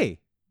costume. Okay.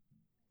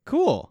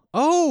 Cool.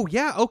 Oh,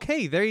 yeah.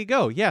 Okay. There you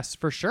go. Yes,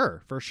 for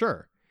sure. For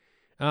sure.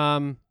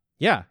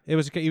 Yeah, he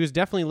was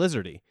definitely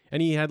lizardy.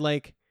 And he had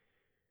like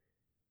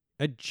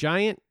a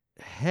giant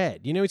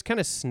head. He's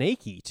kind of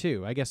snaky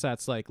too. I guess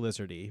that's like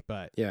lizardy,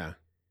 but yeah.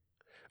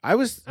 I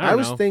was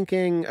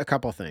thinking a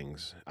couple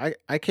things.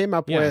 I came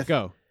up with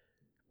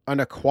an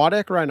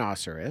aquatic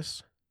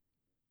rhinoceros.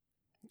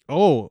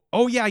 Oh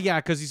yeah,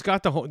 because you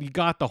got the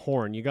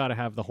horn. You got to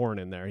have the horn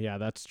in there. Yeah,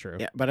 that's true.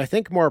 Yeah, but I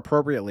think more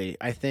appropriately,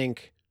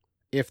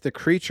 if the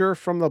creature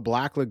from the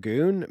Black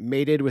Lagoon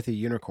mated with a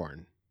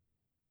unicorn.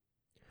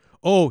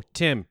 Oh,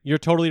 Tim, you're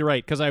totally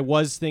right. Because I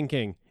was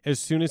thinking, as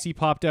soon as he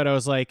popped out, I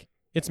was like,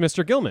 it's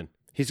Mr. Gilman.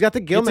 He's got the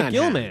Gilman It's a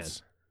Gilman.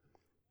 hands.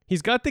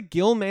 He's got the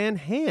Gilman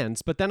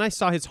hands, but then I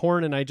saw his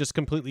horn and I just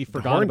completely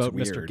forgot about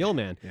weird. Mr.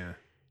 Gilman. Yeah.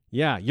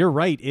 Yeah, you're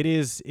right. It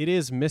is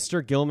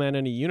Mr. Gilman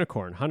and a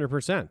unicorn,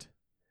 100%.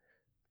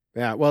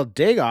 Yeah, well,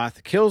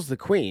 Dagoth kills the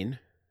queen.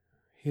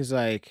 He's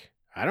like,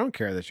 I don't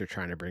care that you're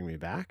trying to bring me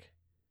back.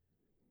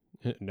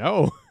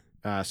 No.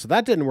 So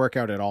that didn't work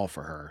out at all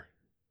for her.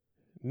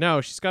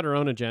 No, she's got her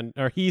own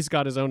agenda, or he's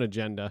got his own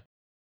agenda.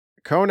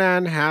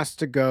 Conan has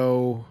to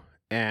go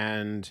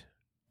and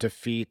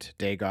defeat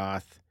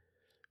Dagoth,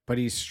 but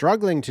he's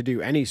struggling to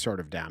do any sort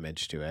of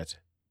damage to it.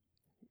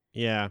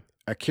 Yeah.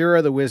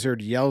 Akira the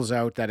wizard yells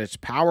out that its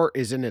power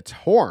is in its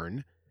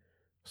horn.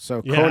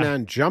 So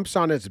Conan jumps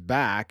on its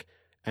back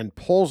and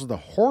pulls the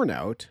horn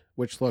out,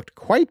 which looked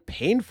quite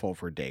painful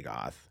for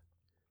Dagoth.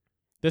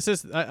 This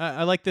is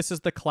I like this is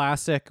the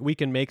classic. We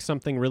can make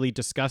something really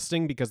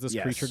disgusting because this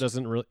creature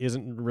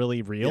isn't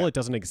really real. Yeah. It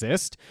doesn't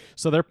exist.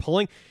 So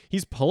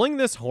he's pulling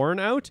this horn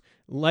out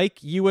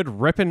like you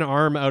would rip an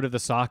arm out of the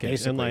socket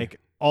Basically. and like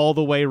all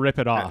the way rip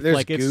it off. There's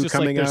like it's goo just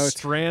coming like there's out.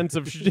 strands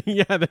of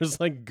there's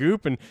like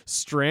goop and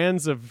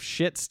strands of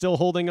shit still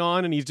holding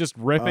on, and he's just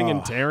ripping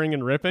and tearing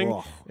and ripping.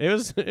 Oh. It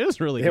was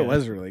really It good.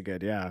 was really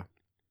good, yeah.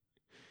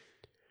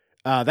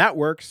 That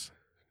works.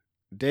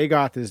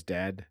 Dagoth is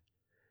dead.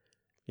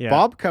 Yeah.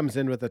 Bob comes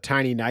in with a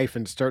tiny knife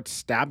and starts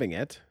stabbing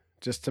it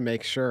just to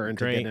make sure and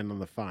to Great. get in on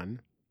the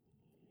fun.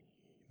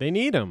 They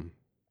need him.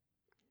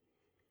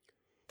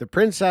 The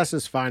princess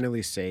is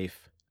finally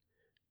safe.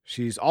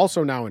 She's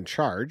also now in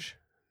charge,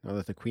 now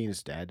that the queen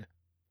is dead.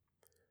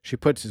 She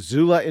puts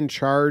Zula in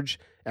charge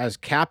as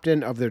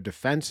captain of their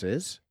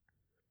defenses.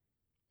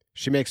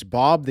 She makes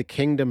Bob the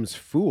kingdom's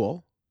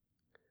fool.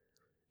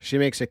 She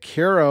makes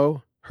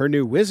Akiro her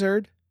new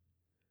wizard.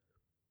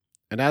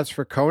 And as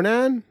for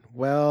Conan,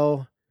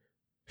 well,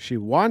 she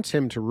wants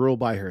him to rule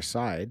by her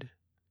side.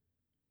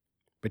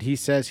 But he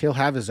says he'll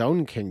have his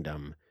own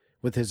kingdom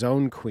with his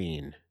own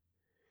queen.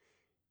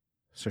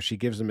 So she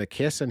gives him a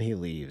kiss and he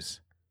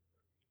leaves.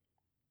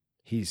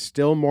 He's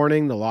still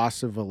mourning the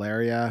loss of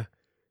Valeria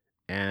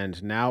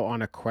and now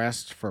on a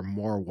quest for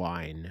more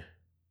wine.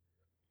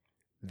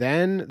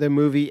 Then the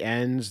movie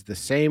ends the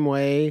same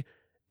way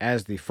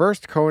as the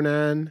first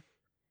Conan,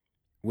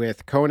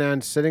 with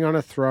Conan sitting on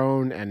a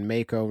throne and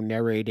Mako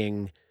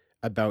narrating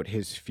about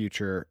his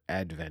future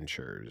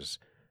adventures.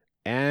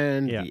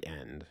 And the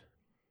end.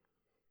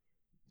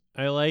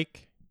 I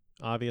like,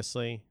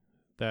 obviously,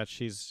 that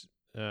she's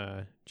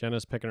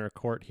Jenna's picking her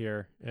court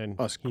here, and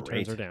he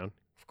turns her down.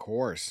 Of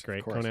course. Great.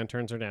 Of course. Conan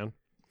turns her down.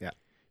 Yeah.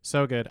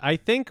 So good. I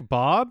think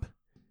Bob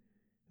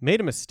made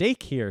a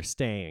mistake here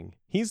staying.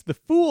 He's the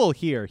fool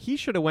here. He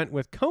should have went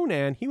with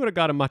Conan. He would have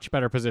got a much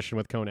better position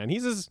with Conan.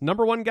 He's his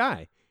number one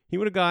guy. He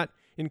would have got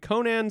in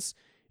Conan's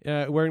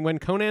when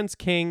Conan's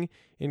king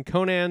in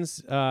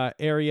Conan's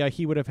area,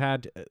 he would have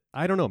had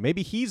I don't know,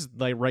 maybe he's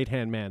like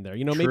right-hand man there.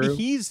 You know, maybe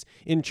he's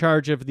in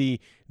charge of the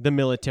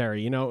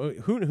military. You know,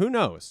 who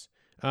knows?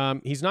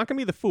 He's not going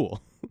to be the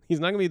fool. He's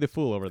not going to be the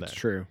fool over there. It's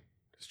true.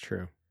 It's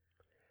true.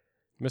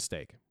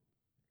 Mistake.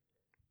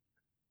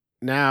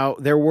 Now,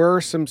 there were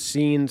some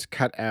scenes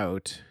cut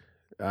out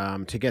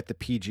to get the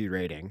PG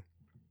rating.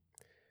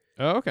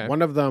 Oh, okay.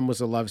 One of them was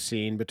a love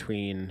scene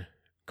between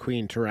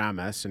Queen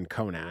Taramis and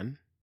Conan.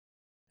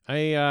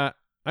 I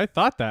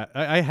thought that.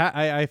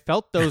 I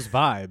felt those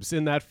vibes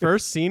in that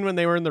first scene when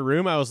they were in the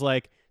room. I was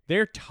like,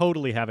 they're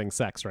totally having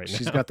sex right now.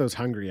 She's got those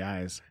hungry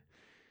eyes.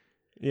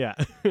 Yeah.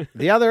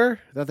 The other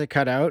that they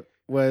cut out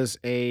was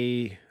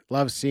a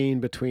love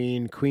scene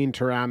between Queen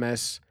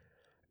Taramis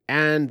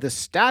and the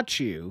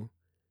statue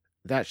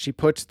that she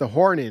puts the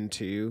horn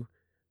into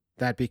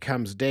that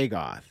becomes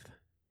Dagoth.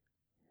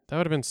 That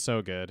would have been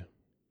so good.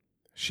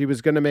 She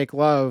was going to make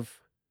love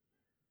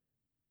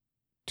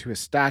to a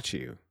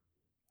statue.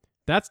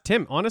 That's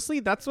Tim. Honestly,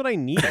 that's what I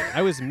needed.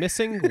 I was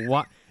missing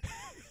what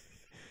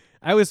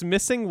I was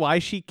missing why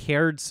she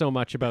cared so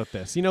much about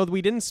this. You know,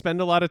 we didn't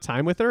spend a lot of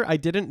time with her. I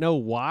didn't know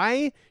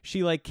why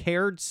she like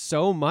cared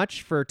so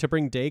much to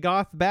bring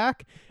Dagoth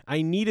back.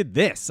 I needed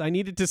this. I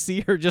needed to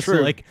see her just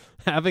like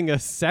having a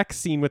sex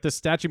scene with the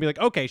statue and be like,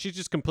 okay, she's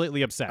just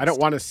completely obsessed. I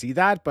don't want to see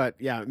that, but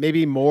yeah,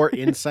 maybe more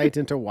insight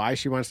into why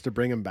she wants to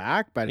bring him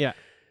back. But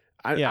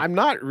I'm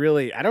not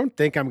really, I don't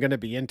think I'm going to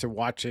be into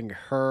watching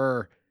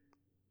her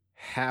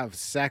have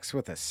sex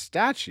with a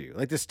statue.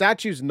 Like the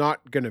statue's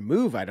not going to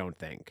move, I don't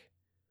think.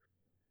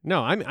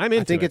 No, I'm into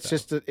it. I think it's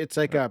just it's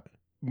like a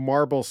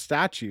marble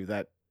statue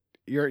that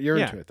you're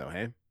into it though,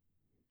 hey?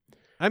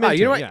 I'm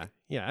into it.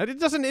 Yeah. It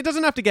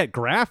doesn't have to get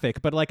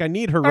graphic, but like I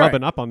need her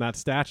rubbing up on that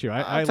statue.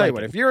 I'll tell you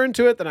what, if you're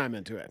into it, then I'm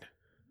into it.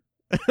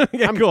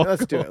 Cool.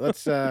 Let's do it.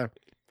 Let's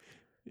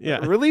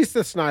release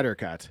the Snyder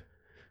cut.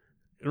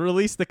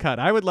 Release the cut.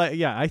 I would like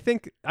I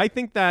think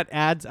that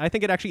adds I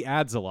think it actually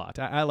adds a lot.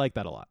 I like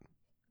that a lot.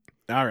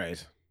 All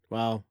right.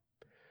 Well,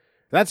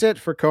 that's it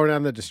for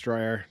Conan the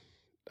Destroyer.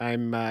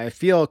 I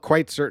feel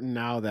quite certain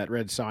now that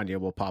Red Sonja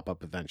will pop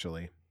up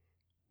eventually.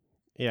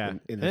 Yeah.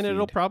 in the And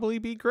it'll feed. probably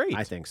be great.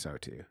 I think so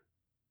too.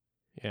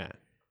 Yeah.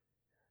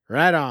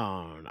 Right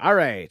on. All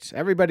right.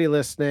 Everybody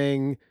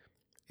listening,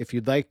 if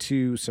you'd like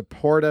to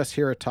support us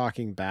here at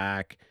Talking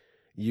Back,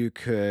 you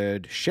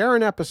could share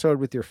an episode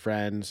with your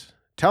friends,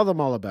 tell them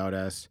all about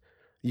us.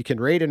 You can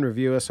rate and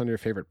review us on your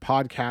favorite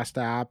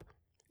podcast app.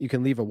 You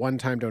can leave a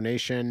one-time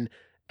donation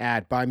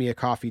at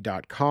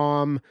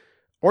buymeacoffee.com,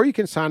 or you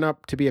can sign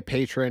up to be a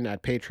patron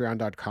at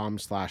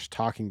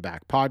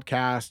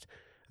patreon.com/talkingbackpodcast.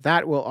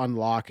 That will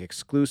unlock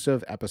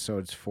exclusive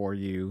episodes for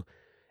you.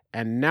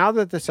 And now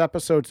that this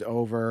episode's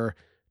over,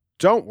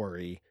 don't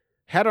worry.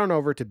 Head on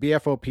over to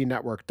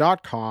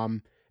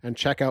bfopnetwork.com and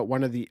check out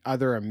one of the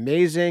other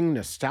amazing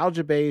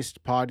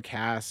nostalgia-based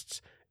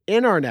podcasts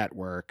in our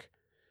network.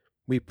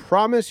 We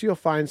promise you'll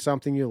find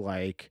something you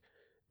like,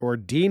 or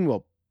Dean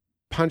will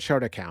punch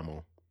out a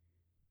camel.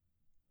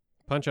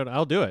 Punch out.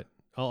 I'll do it.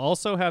 I'll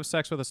also have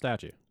sex with a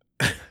statue.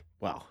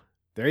 Well,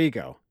 there you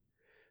go.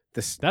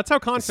 That's how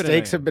confident the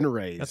stakes I am. have been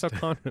raised. That's how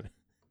confident.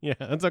 Yeah,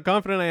 that's how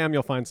confident I am.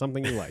 You'll find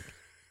something you like.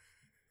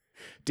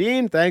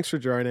 Dean, thanks for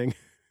joining.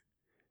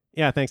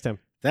 Yeah, thanks, Tim.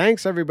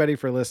 Thanks, everybody,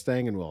 for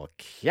listening, and we'll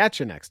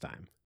catch you next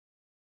time.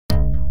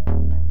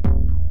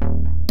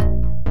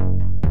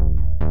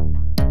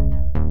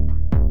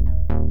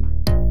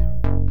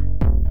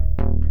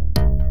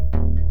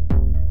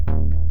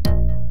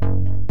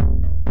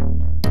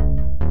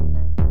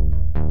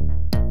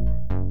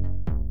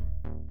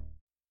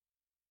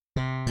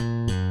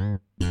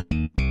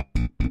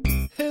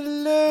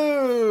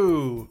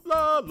 Hello!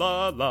 La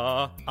la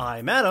la.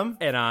 I'm Adam,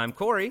 And I'm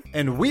Corey.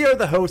 and we are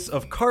the hosts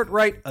of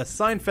Cartwright, a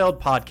Seinfeld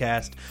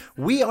podcast.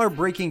 We are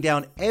breaking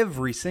down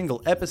every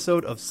single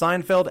episode of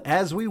Seinfeld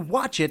as we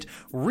watch it,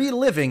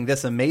 reliving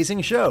this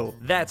amazing show.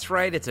 That's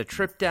right, it's a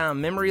trip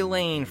down memory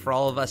lane for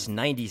all of us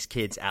 90s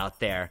kids out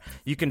there.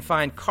 You can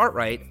find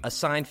Cartwright, a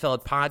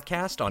Seinfeld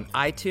podcast on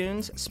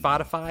iTunes,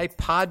 Spotify,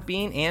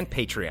 Podbean, and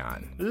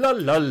Patreon. La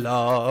la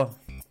la.